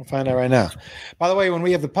 We'll find out right now. By the way, when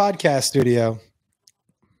we have the podcast studio,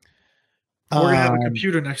 we're going to have a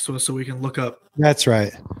computer next to us so we can look up. That's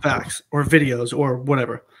right. Facts or videos or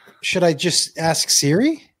whatever. Should I just ask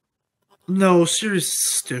Siri? No, Siri's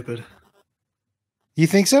stupid. You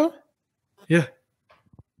think so? Yeah.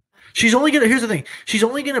 Here's the thing. She's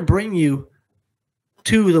only gonna bring you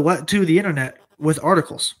to the internet with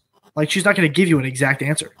articles. Like, she's not gonna give you an exact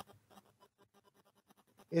answer.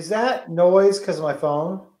 Is that noise because of my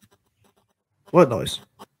phone? What noise?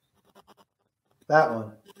 That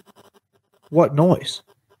one. What noise?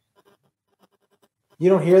 You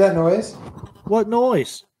don't hear that noise? What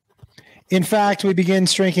noise? In fact, we begin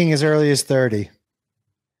shrinking as early as 30.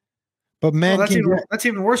 But men that's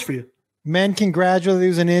even worse for you. Men can gradually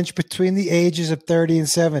lose an inch between the ages of 30 and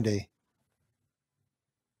 70.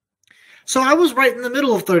 So I was right in the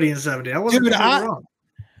middle of 30 and 70. I wasn't wrong.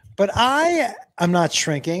 But I'm not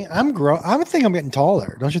shrinking. I think I'm getting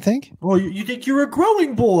taller. Don't you think? Well, you think you're a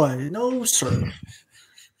growing boy. No, sir.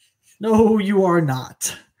 No, you are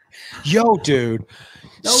not. Yo, dude.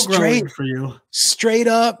 No growing for you. Straight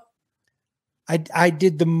up, I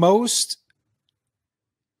did the most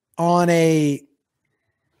on a,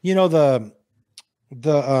 you know, the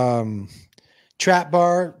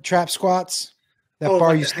trap squats. That bar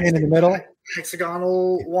like you stand in the middle.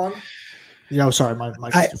 Hexagonal one. Yeah, I'm sorry, my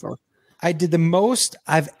too far. I did the most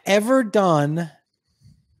I've ever done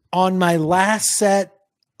on my last set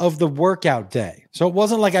of the workout day. So it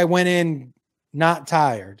wasn't like I went in not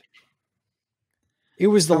tired. It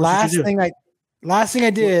was the last thing I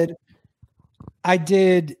did. I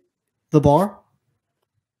did the bar?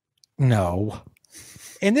 No.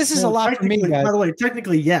 And this is a lot for me, guys. By the way,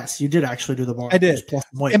 technically, yes, you did actually do the bar. I did.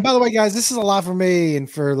 And by the way, guys, this is a lot for me. And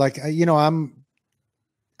for like, you know,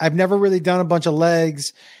 I've never really done a bunch of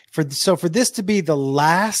legs. So for this to be the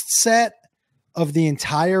last set of the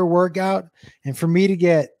entire workout, and for me to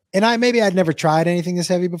get, and I'd never tried anything this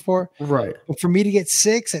heavy before. Right. But for me to get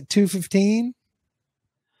 6 at 215.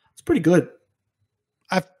 It's pretty good.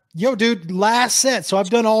 Yo, dude, last set. So I've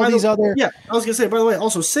done all these other. Yeah, I was going to say, by the way,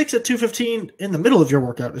 also 6 at 215 in the middle of your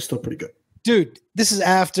workout is still pretty good. Dude, this is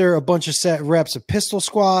after a bunch of set reps of pistol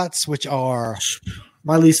squats, which are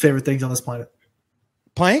my least favorite things on this planet.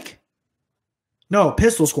 Plank? No,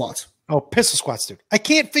 pistol squats. Oh, pistol squats, dude. I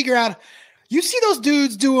can't figure out. You see those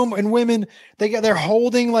dudes do them, and women, they're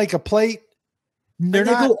holding like a plate.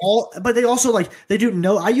 But they also like they do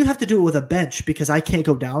you have to do it with a bench because I can't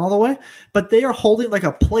go down all the way. But they are holding like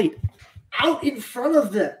a plate out in front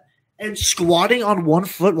of them and squatting on one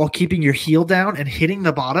foot while keeping your heel down and hitting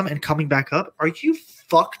the bottom and coming back up. Are you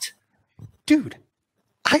fucked? Dude,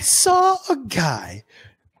 I saw a guy.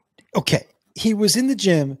 Okay, he was in the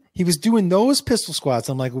gym. He was doing those pistol squats.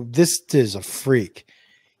 I'm like, this is a freak.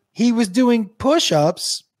 He was doing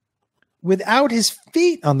push-ups without his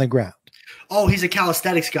feet on the ground. Oh, he's a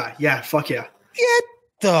calisthenics guy. Yeah, fuck yeah.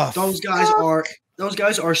 Those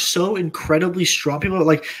guys are so incredibly strong. People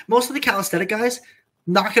like most of the calisthenic guys,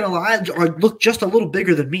 not gonna lie, look just a little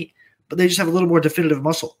bigger than me, but they just have a little more definitive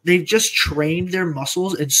muscle. They've just trained their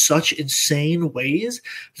muscles in such insane ways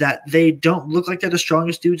that they don't look like they're the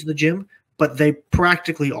strongest dudes in the gym, but they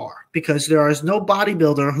practically are because there is no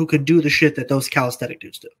bodybuilder who can do the shit that those calisthenic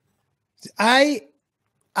dudes do. I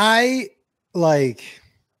like.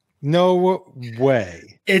 No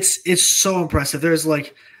way. It's so impressive. There's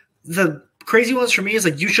like the crazy ones for me is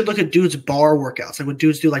like you should look at dudes' bar workouts. Like when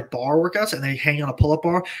dudes do like bar workouts and they hang on a pull-up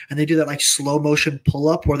bar and they do that like slow motion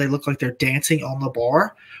pull-up where they look like they're dancing on the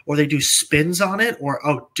bar or they do spins on it or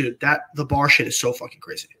the bar shit is so fucking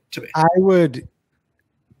crazy to me. I would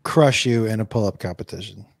crush you in a pull-up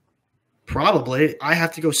competition. Probably. I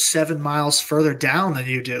have to go 7 miles further down than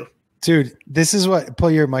you do. Dude, this is what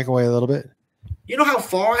pull your mic away a little bit. You know how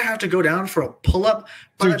far I have to go down for a pull-up?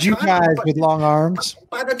 Dude, you guys with long arms.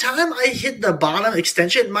 By the time I hit the bottom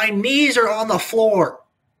extension, my knees are on the floor.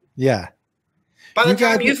 Yeah. By the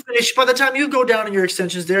time you go down in your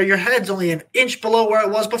extensions there, your head's only an inch below where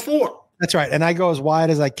it was before. That's right. And I go as wide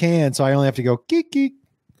as I can, so I only have to go geek geek.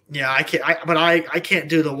 Yeah, I can't. I can't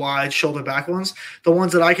do the wide shoulder back ones. The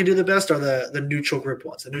ones that I can do the best are the neutral grip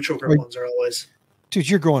ones. The neutral grip ones are always. Dude,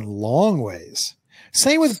 you're going long ways.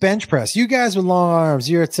 Same with bench press. You guys with long arms,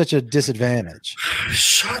 you're at such a disadvantage.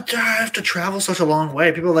 I have to travel such a long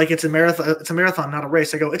way. People are like it's a marathon. It's a marathon, not a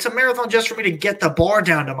race. I go, it's a marathon just for me to get the bar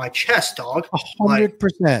down to my chest, dog.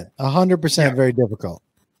 100%. 100% very difficult.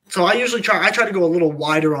 So I usually try to go a little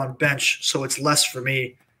wider on bench so it's less for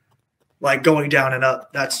me, like going down and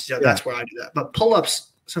up. That's where I do that. But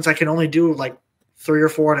pull-ups, since I can only do like 3 or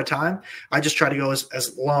 4 at a time, I just try to go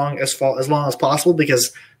as long as possible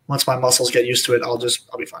because once my muscles get used to it, I'll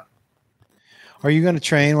be fine. Are you going to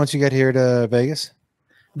train once you get here to Vegas?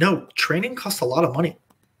 No, training costs a lot of money.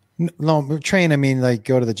 No, train, I mean like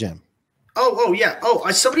go to the gym. Oh yeah. Oh,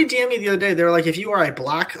 somebody DM'd me the other day. They were like, if you are a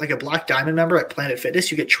black diamond member at Planet Fitness,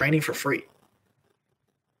 you get training for free.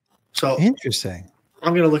 So interesting.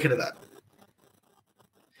 I'm going to look into that.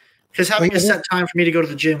 Because having a set time for me to go to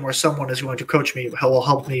the gym where someone is going to coach me will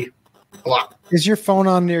help me a lot. Is your phone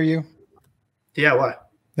on near you? Yeah, why?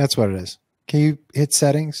 That's what it is. Can you hit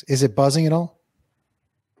settings? Is it buzzing at all?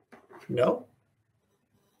 No.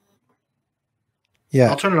 Yeah.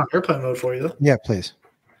 I'll turn it on airplane mode for you, though. Yeah, please.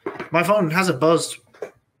 My phone hasn't buzzed.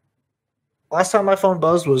 Last time my phone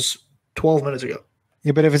buzzed was 12 minutes ago.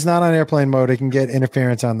 Yeah, but if it's not on airplane mode, it can get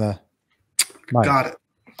interference on the mic. Got it.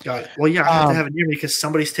 Well, yeah, I have to have it near me because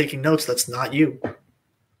somebody's taking notes that's not you.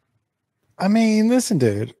 I mean, listen,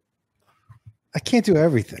 dude. I can't do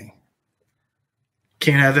everything.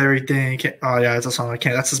 Can't have everything. Oh, yeah, it's a song I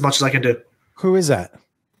can't. That's as much as I can do. Who is that?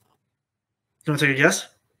 You want to take a guess?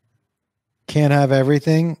 Can't have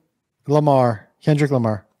everything. Lamar. Kendrick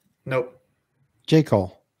Lamar. Nope. J.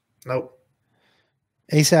 Cole. Nope.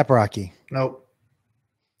 A$AP Rocky. Nope.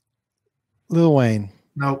 Lil Wayne.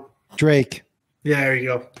 Nope. Drake. Yeah, there you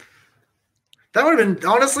go. That would have been,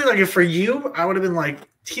 honestly, like if for you, I would have been like,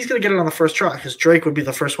 he's going to get it on the first try because Drake would be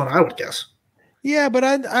the first one I would guess. Yeah,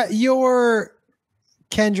 but you're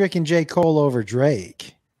Kendrick and J. Cole over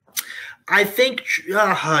Drake. I think,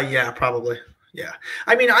 yeah, probably. Yeah.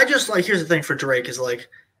 I mean, I just like, here's the thing for Drake is like,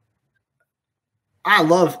 I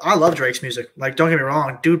love Drake's music. Like, don't get me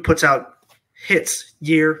wrong. Dude puts out hits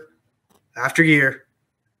year after year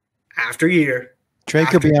after year.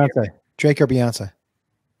 Drake or Beyonce? Drake or Beyonce?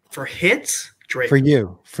 For hits, Drake. For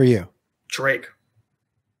you. Drake.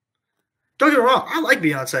 Don't get me wrong. I like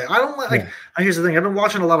Beyonce. I don't like. Here's the thing. I've been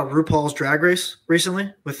watching a lot of RuPaul's Drag Race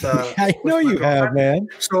recently. With I know you have, man.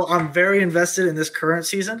 So I'm very invested in this current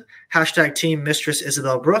season. # Team Mistress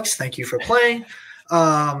Isabel Brooks. Thank you for playing.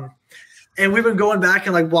 And we've been going back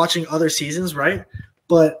and like watching other seasons, right?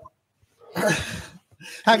 But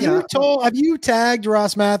have you tagged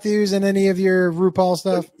Ross Matthews in any of your RuPaul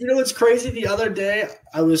stuff? You know what's crazy? The other day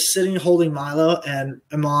I was sitting holding Milo and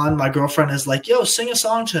Maaan, my girlfriend, is like, yo, sing a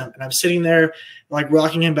song to him. And I'm sitting there like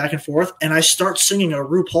rocking him back and forth, and I start singing a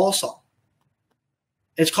RuPaul song.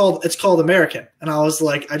 It's called American. And I was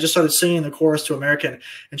like, I just started singing the chorus to American,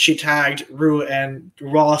 and she tagged Ru and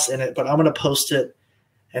Ross in it, but I'm gonna post it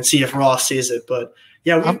and see if Ross sees it. But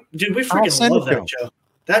yeah, we freaking love that show.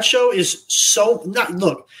 That show is so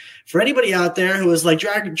look, for anybody out there who is like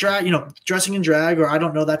drag, dressing in drag, or I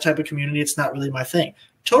don't know that type of community, it's not really my thing.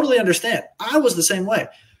 Totally understand. I was the same way.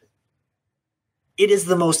 It is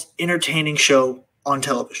the most entertaining show on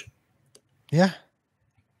television. Yeah.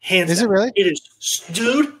 Hands down. Is it really? It is,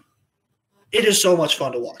 dude. It is so much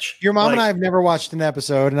fun to watch. Your mom and I have never watched an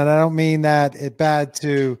episode, and I don't mean that it's bad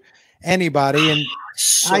to anybody. And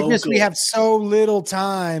we have so little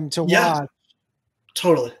time to watch.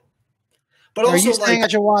 Totally. But are also, you saying I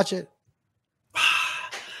should watch it?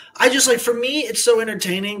 I just like, for me, it's so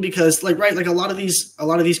entertaining because like a lot of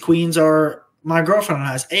these queens are my girlfriend and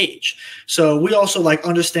I's age. So we also like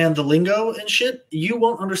understand the lingo and shit. You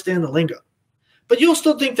won't understand the lingo. But you'll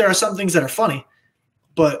still think there are some things that are funny.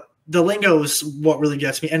 But the lingo is what really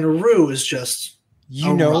gets me. And Ru is just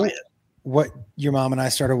riot. What your mom and I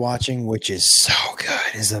started watching, which is so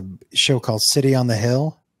good, is a show called City on the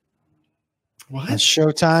Hill. What? On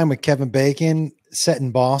Showtime with Kevin Bacon, set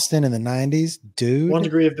in Boston in the 90s. Dude. 1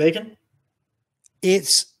 Degree of Bacon?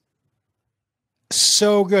 It's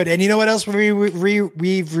so good. And you know what else I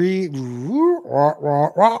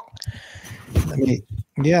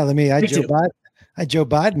Joe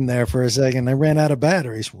Biden there for a second. I ran out of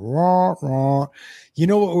batteries. You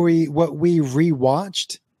know what we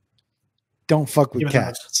rewatched? Don't Fuck with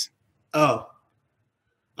Cats. Oh.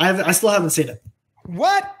 I still haven't seen it.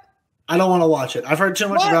 What? I don't want to watch it. I've heard too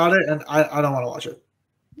much about it, and I don't want to watch it.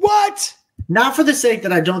 What? Not for the sake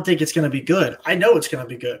that I don't think it's going to be good. I know it's going to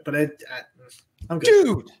be good, but I'm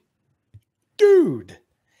good. Dude,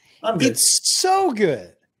 I'm good. It's so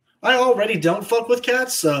good. I already don't fuck with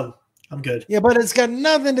cats, so I'm good. Yeah, but it's got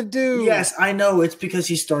nothing to do. Yes, I know. It's because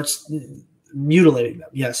he starts mutilating them.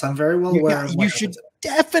 Yes, I'm very well aware of what you should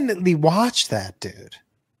definitely watch that, dude.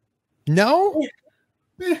 No?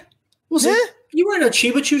 We'll see. You wearing a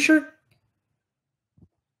Chiba Chew shirt?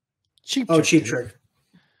 Cheap Cheap Trick.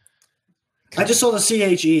 I just saw the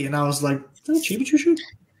CHE and I was like, is that a Chiba Chew shirt?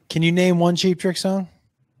 Can you name one Cheap Trick song?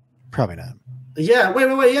 Probably not. Yeah,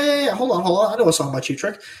 wait. Yeah. Hold on. I know a song by Cheap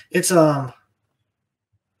Trick. It's no,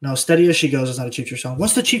 Steady As She Goes is not a Cheap Trick song.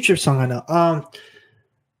 What's the Cheap Trick song I know?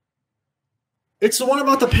 It's the one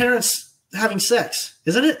about the parents having sex,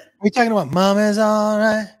 isn't it? Are we talking about Mom Is All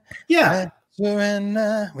Right? Yeah.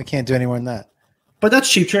 We can't do any more than that. But that's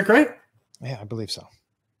Cheap Trick, right? Yeah, I believe so.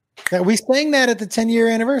 Yeah, we sang that at the 10-year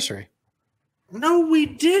anniversary. No, we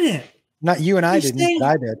didn't. Not you and I didn't, but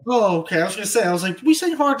I did. Oh, okay. I was going to say, I was like, we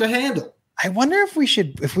sang Hard to Handle. I wonder if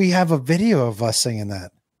we have a video of us singing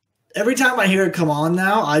that. Every time I hear it come on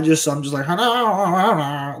now, I'm just like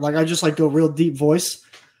I just like go real deep voice.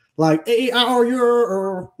 Like,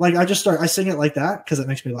 like I sing it like that because it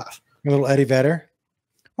makes me laugh. A little Eddie Vedder.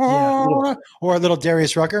 Yeah, or a little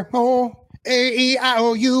Darius Rucker.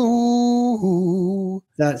 A-E-I-O-U.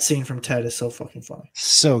 That scene from Ted is so fucking funny.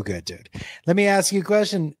 So good, dude. Let me ask you a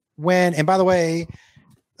question. And by the way,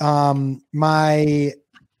 my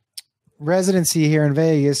residency here in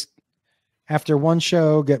Vegas, after one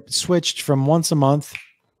show, got switched from once a month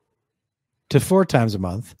to 4 times a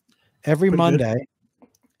month, every Pretty Monday. Good.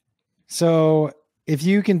 So if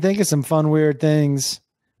you can think of some fun, weird things.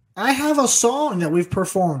 I have a song that we've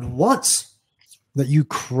performed once that you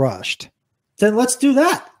crushed. Then let's do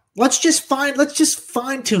that. Let's just fine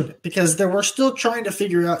tune it because we're still trying to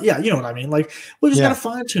figure out. Yeah, you know what I mean. Like we just gotta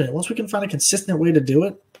fine tune it. Once we can find a consistent way to do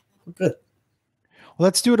it, we're good. Well,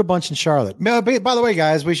 let's do it a bunch in Charlotte. By the way,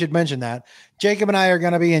 guys, we should mention that Jacob and I are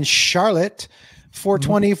going to be in Charlotte,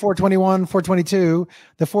 420, 421, 422.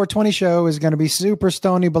 The 420 show is going to be super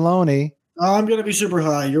stony baloney. I'm going to be super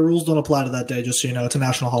high. Your rules don't apply to that day, just so you know. It's a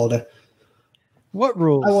national holiday. What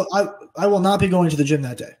rules? I will not be going to the gym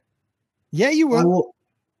that day. Yeah, you will.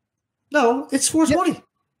 No, it's 420. Yeah.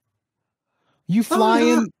 You fly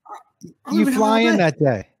in. You fly in that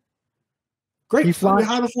day. Great. I'll be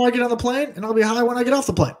high before I get on the plane, and I'll be high when I get off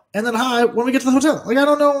the plane, and then high when we get to the hotel. Like I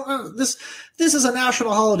don't know. This is a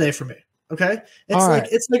national holiday for me. Okay,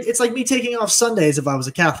 it's like me taking off Sundays if I was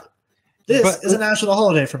a Catholic. This is a national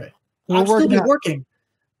holiday for me. I'll still be working.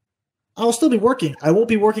 I will still be working. I won't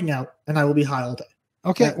be working out, and I will be high all day.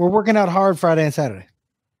 Okay, we're working out hard Friday and Saturday.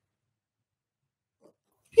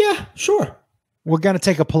 Yeah, sure. We're going to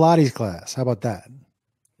take a Pilates class. How about that?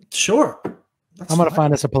 Sure. I'm going to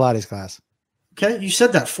find us a Pilates class. Okay, you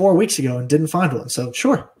said that 4 weeks ago and didn't find one, so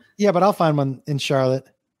sure. Yeah, but I'll find one in Charlotte.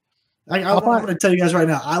 I'm going to tell you guys right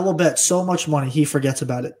now, I will bet so much money he forgets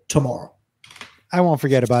about it tomorrow. I won't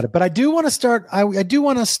forget about it, but I do want to start. I do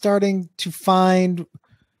want to starting to find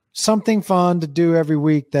something fun to do every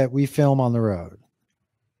week that we film on the road.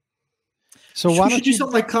 So why don't you do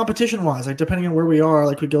something like competition wise, like depending on where we are,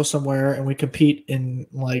 like we go somewhere and we compete in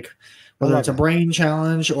like whether it's a brain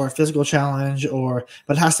challenge or a physical challenge but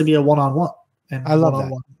it has to be a one-on-one. And I love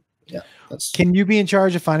that. Yeah. Can you be in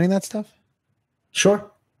charge of finding that stuff?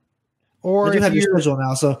 Sure. Or I do have your schedule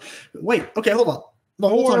now. So wait, okay, hold on.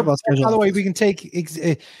 No, we'll talk about schedule. By the way, we can take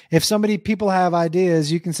if people have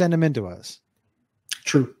ideas, you can send them into us.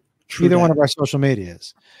 True. Either one of our social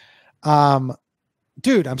medias.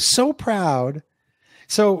 Dude, I'm so proud.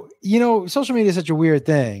 So, social media is such a weird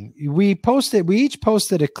thing. We each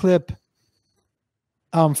posted a clip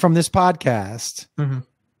from this podcast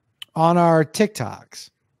on our TikToks.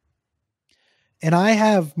 And I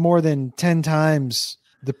have more than 10 times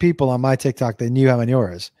the people on my TikTok than you have on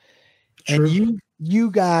yours. True. And you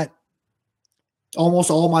got almost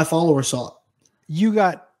all my followers saw it. You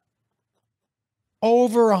got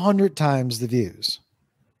over 100 times the views.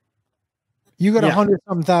 You got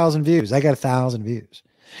 100-something thousand views. I got 1,000 views.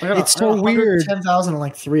 It's so weird. 10,000 in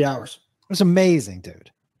like 3 hours. It's amazing,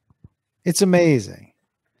 dude. It's amazing.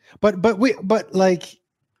 But like,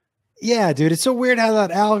 yeah, dude, it's so weird how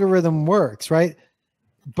that algorithm works, right?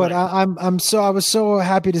 But right. I was so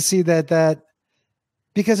happy to see that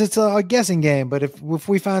because it's a guessing game. But if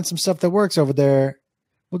we find some stuff that works over there,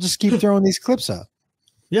 we'll just keep throwing these clips up.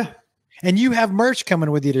 Yeah. And you have merch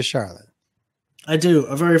coming with you to Charlotte. I do.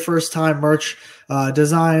 A very first time merch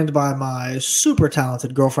designed by my super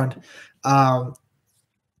talented girlfriend.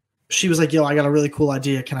 She was like, yo, I got a really cool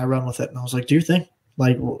idea. Can I run with it? And I was like, do your thing.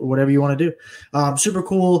 like whatever you want to do. Super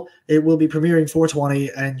cool. It will be premiering 420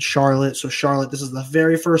 and Charlotte. So Charlotte, this is the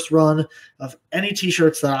very first run of any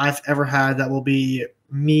t-shirts that I've ever had that will be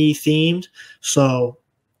me themed. So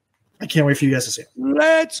I can't wait for you guys to see it.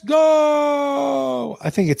 Let's go. I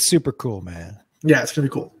think it's super cool, man. Yeah, it's going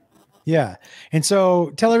to be cool. Yeah. And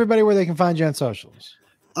so tell everybody where they can find you on socials.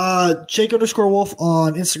 Jake_Wolf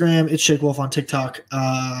on Instagram. It's Jake Wolf on TikTok.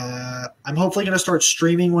 I'm hopefully going to start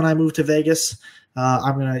streaming when I move to Vegas.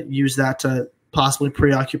 I'm going to use that to possibly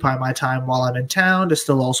preoccupy my time while I'm in town to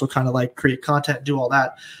still also kind of like create content, do all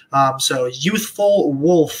that. So Youthful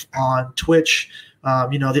Wolf on Twitch,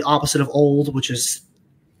 the opposite of old, which is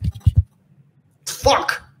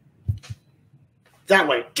fuck that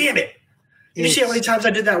way. Damn it. You see how many times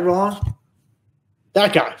I did that wrong?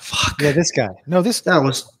 That guy. Fuck. Yeah, this guy. No, that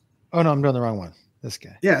was. Oh, no, I'm doing the wrong one. This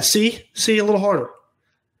guy. Yeah, see a little harder.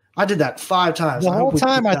 I did that 5 times. The whole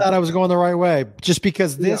time I thought I was going the right way, just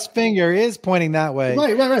because this finger is pointing that way.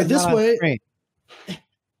 Right. This way.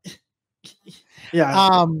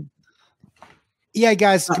 Yeah. Yeah,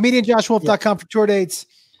 guys, comedianjoshwolf.com for tour dates.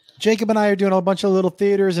 Jacob and I are doing a bunch of little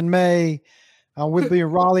theaters in May. We'll be in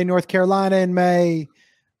Raleigh, North Carolina in May.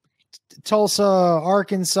 Tulsa,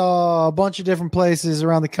 Arkansas, a bunch of different places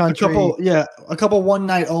around the country. A couple one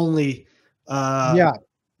night only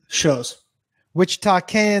shows. Wichita,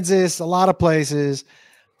 Kansas, a lot of places.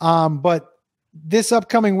 But this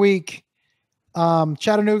upcoming week,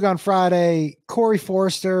 Chattanooga on Friday, Corey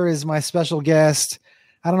Forrester is my special guest.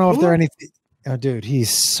 I don't know if there are any. Oh, dude,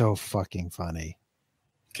 he's so fucking funny.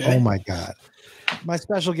 Okay. Oh my God. My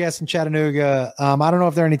special guest in Chattanooga. I don't know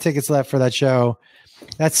if there are any tickets left for that show.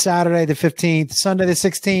 That's Saturday the 15th. Sunday the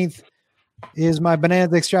 16th is my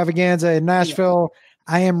Bonanza Extravaganza in Nashville. Yeah.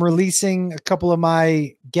 I am releasing a couple of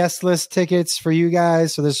my guest list tickets for you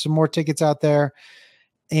guys. So there's some more tickets out there.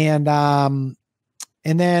 And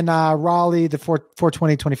then Raleigh, the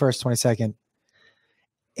 420, 21st,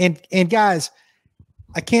 22nd. And guys,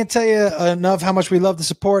 I can't tell you enough how much we love the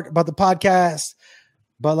support about the podcast.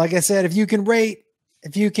 But like I said, if you can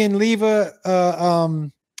leave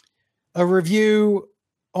a review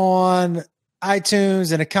on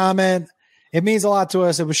iTunes and a comment, it means a lot to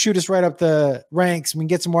us. It would shoot us right up the ranks. We can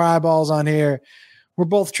get some more eyeballs on here. We're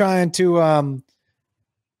both trying to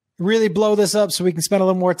really blow this up so we can spend a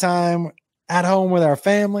little more time at home with our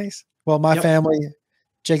families. Well, my family,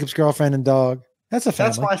 Jacob's girlfriend and dog. That's a family.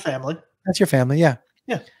 That's my family. That's your family. Yeah.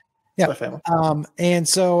 Yeah. That's my family. And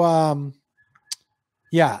so,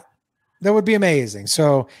 that would be amazing.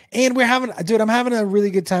 So, and I'm having a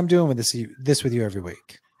really good time doing this with you every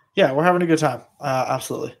week. Yeah, we're having a good time.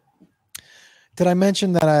 Absolutely. Did I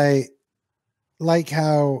mention that I like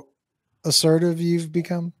how assertive you've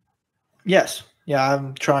become? Yes. Yeah,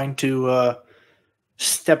 I'm trying to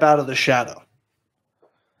step out of the shadow.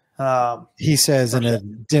 He says in a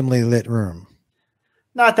dimly lit room.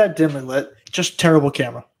 Not that dimly lit, just terrible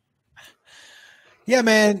camera. Yeah,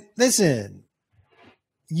 man. Listen,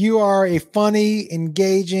 you are a funny,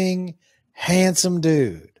 engaging, handsome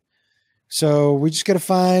dude. So we just got to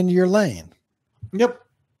find your lane. Yep.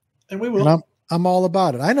 And we will. And I'm all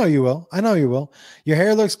about it. I know you will. Your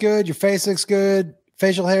hair looks good. Your face looks good.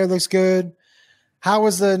 Facial hair looks good. How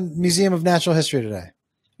was the Museum of Natural History today?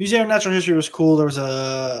 Museum of Natural History was cool. There was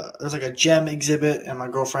like a gem exhibit, and my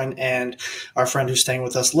girlfriend and our friend who's staying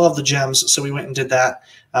with us love the gems, so we went and did that.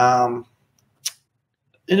 And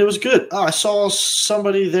it was good. I saw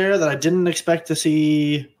somebody there that I didn't expect to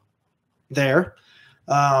see there.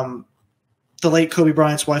 The late Kobe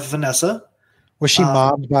Bryant's wife, Vanessa. Was she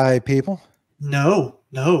mobbed by people? No.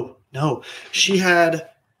 She had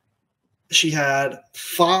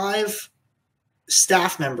 5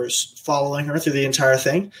 staff members following her through the entire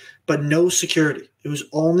thing, but no security. It was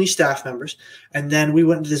only staff members. And then we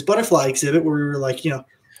went into this butterfly exhibit where we were like,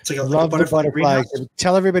 it's like a butterfly greenhouse.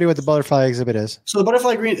 Tell everybody what the butterfly exhibit is. So the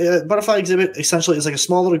butterfly exhibit essentially is like a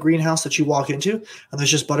small little greenhouse that you walk into, and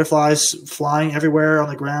there's just butterflies flying everywhere on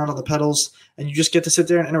the ground, on the petals, and you just get to sit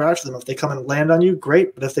there and interact with them. If they come and land on you,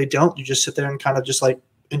 great. But if they don't, you just sit there and kind of just like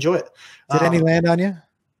enjoy it. Did any land on you?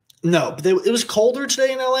 No, but it was colder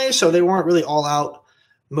today in LA, so they weren't really all out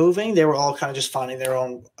moving. They were all kind of just finding their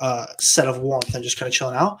own set of warmth and just kind of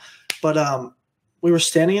chilling out. But we were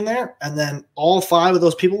standing in there, and then all 5 of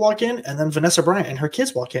those people walk in, and then Vanessa Bryant and her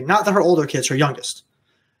kids walk in. Not that her older kids, her youngest.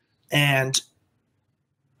 And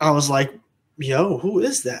I was like, yo, who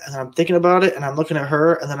is that? And I'm thinking about it, and I'm looking at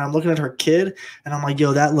her, and then I'm looking at her kid, and I'm like,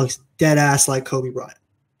 yo, that looks dead ass like Kobe Bryant.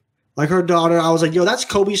 Like her daughter, I was like, yo, that's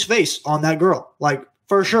Kobe's face on that girl. Like,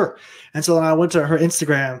 for sure. And so then I went to her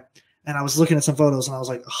Instagram, and I was looking at some photos, and I was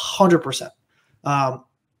like, 100%.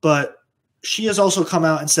 But she has also come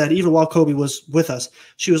out and said, even while Kobe was with us,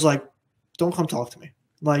 she was like, "Don't come talk to me.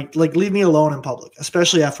 Like leave me alone in public,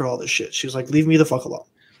 especially after all this shit." She was like, "Leave me the fuck alone."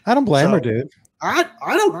 I don't blame her, dude. I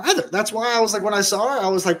don't either. That's why I was like, when I saw her, I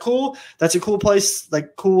was like, cool. That's a cool place,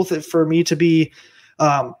 like cool for me to be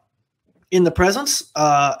in the presence,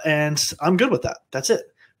 and I'm good with that. That's it.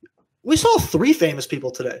 We saw 3 famous people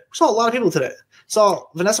today. We saw a lot of people today. Saw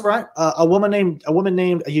Vanessa Bryant, a woman named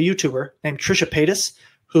a YouTuber named Trisha Paytas,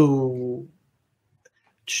 who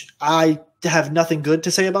I have nothing good to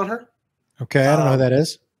say about her. Okay, I don't know who that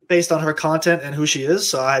is. Based on her content and who she is,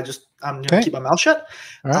 so I'm going to keep my mouth shut.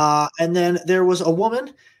 Right. And then there was a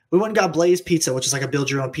woman. We went and got Blaze Pizza, which is like a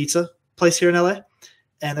build-your-own pizza place here in LA.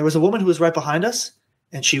 And there was a woman who was right behind us,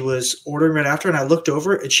 and she was ordering right after. And I looked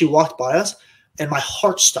over, and she walked by us, and my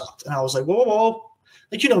heart stopped. And I was like, whoa, whoa, whoa.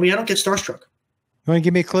 Like, you know me, I don't get starstruck. You want to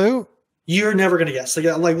give me a clue? You're never going to guess.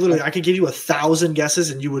 Like literally, I could give you 1,000 guesses,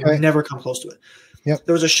 and you would never come close to it. Yep.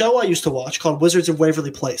 There was a show I used to watch called Wizards of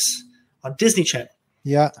Waverly Place on Disney Channel.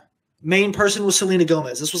 Yeah. Main person was Selena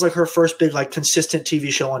Gomez. This was like her first big, like, consistent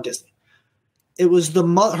TV show on Disney. It was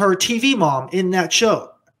her TV mom in that show,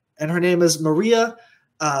 and her name is Maria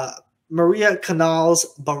Canals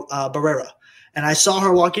Barrera. And I saw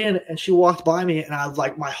her walk in, and she walked by me, and I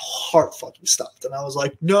like my heart fucking stopped, and I was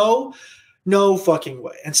like, no fucking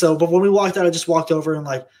way. And so, but when we walked out, I just walked over and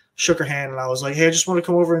like shook her hand, and I was like, hey, I just want to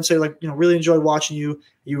come over and say, like, you know, really enjoyed watching you.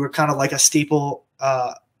 You were kind of like a staple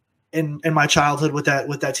in my childhood with that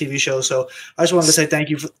TV show. So I just wanted to say thank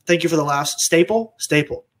you for the laughs. Staple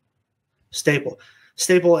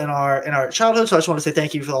in our childhood. So I just want to say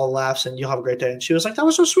thank you for all the laughs, and you'll have a great day. And she was like, that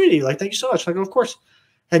was so sweet of you. Like, thank you so much. And I go, of course.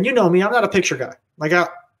 And you know me, I'm not a picture guy. Like,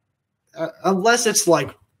 unless it's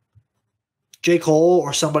like J. Cole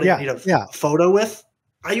or somebody I need a photo with,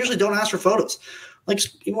 I usually don't ask for photos. Like,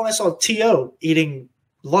 even when I saw T.O. eating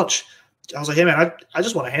lunch, I was like, hey man, I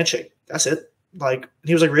just want a handshake. That's it. Like,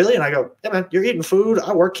 he was like, really? And I go, yeah, man, you're eating food.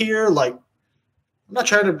 I work here. Like, I'm not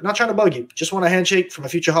trying to bug you. Just want a handshake from a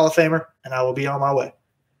future Hall of Famer, and I will be on my way.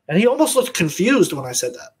 And he almost looked confused when I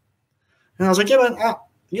said that. And I was like, yeah, man,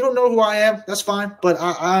 you don't know who I am. That's fine. But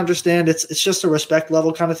I understand it's just a respect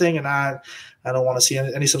level kind of thing. And I don't want to see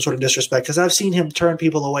any some sort of disrespect, because I've seen him turn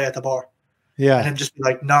people away at the bar. Yeah. And him just be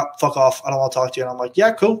like, nah, fuck off. I don't want to talk to you. And I'm like,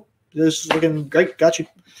 yeah, cool. This is looking great. Got you.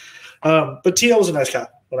 But T.O. was a nice guy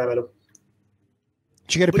when I met him.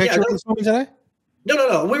 Did you get a picture of this woman today?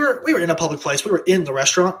 No. We were in a public place. We were in the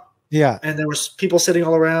restaurant. Yeah. And there was people sitting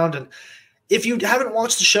all around. And if you haven't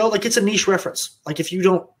watched the show, like, it's a niche reference. Like, if you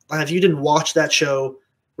didn't watch that show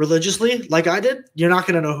religiously like I did, you're not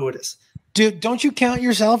going to know who it is. Dude, don't you count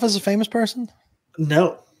yourself as a famous person?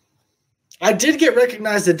 No. I did get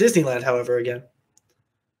recognized at Disneyland, however, again.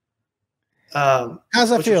 How's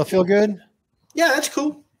that feel? Feel good? Yeah, that's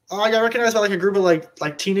cool. I got recognized by like a group of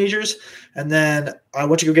like teenagers, and then I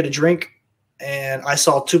went to go get a drink, and I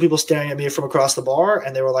saw 2 people staring at me from across the bar,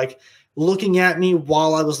 and they were like looking at me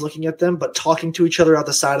while I was looking at them, but talking to each other out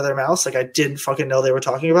the side of their mouths. Like, I didn't fucking know they were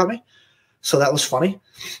talking about me. So that was funny.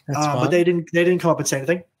 But they didn't come up and say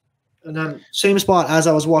anything. And then same spot as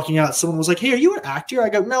I was walking out, someone was like, hey, are you an actor? I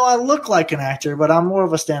go, no, I look like an actor, but I'm more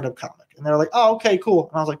of a stand-up comic. And they're like, oh, okay, cool.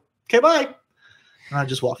 And I was like, okay, bye. And I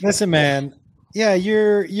just walked. Listen, man. Yeah,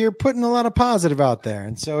 you're putting a lot of positive out there,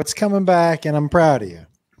 and so it's coming back, and I'm proud of you.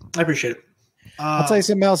 I appreciate it. I'll tell you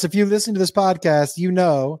something else. If you listen to this podcast, you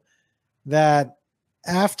know that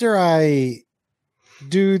after I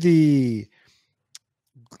do this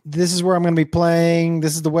is where I'm going to be playing,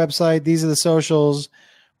 this is the website, these are the socials,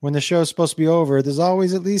 when the show's supposed to be over, there's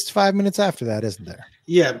always at least 5 minutes after that, isn't there?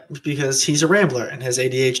 Yeah, because he's a rambler, and his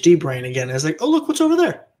ADHD brain again is like, oh, look, what's over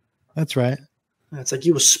there? That's right. And it's like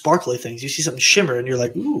you with sparkly things. You see something shimmer, and you're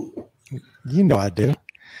like, ooh. You know I do.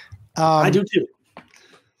 I do too.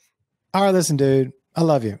 All right, listen, dude. I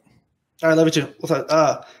love you. All right, love you too.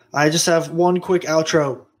 I just have one quick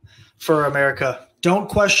outro for America. Don't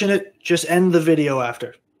question it. Just end the video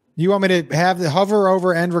after. You want me to have the hover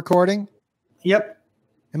over end recording? Yep.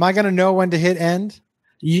 Am I going to know when to hit end?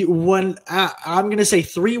 I'm going to say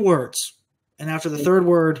 3 words, and after the 3rd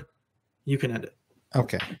word, you can end it.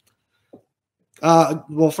 Okay.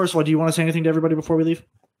 Well, first of all, do you want to say anything to everybody before we leave?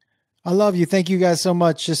 I love you. Thank you guys so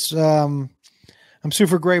much. Just, I'm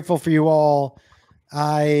super grateful for you all.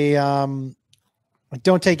 I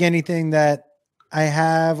don't take anything that I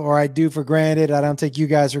have or I do for granted. I don't take you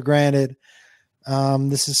guys for granted.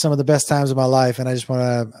 This is some of the best times of my life, and I just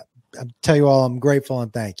want to tell you all I'm grateful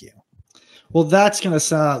and thank you. Well, that's going to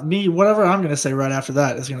sound whatever I'm going to say right after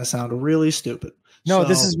that is going to sound really stupid. No,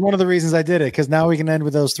 this is one of the reasons I did it, because now we can end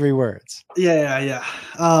with those 3 words. Yeah.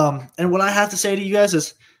 And what I have to say to you guys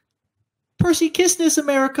is Percy Kissness,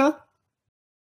 America.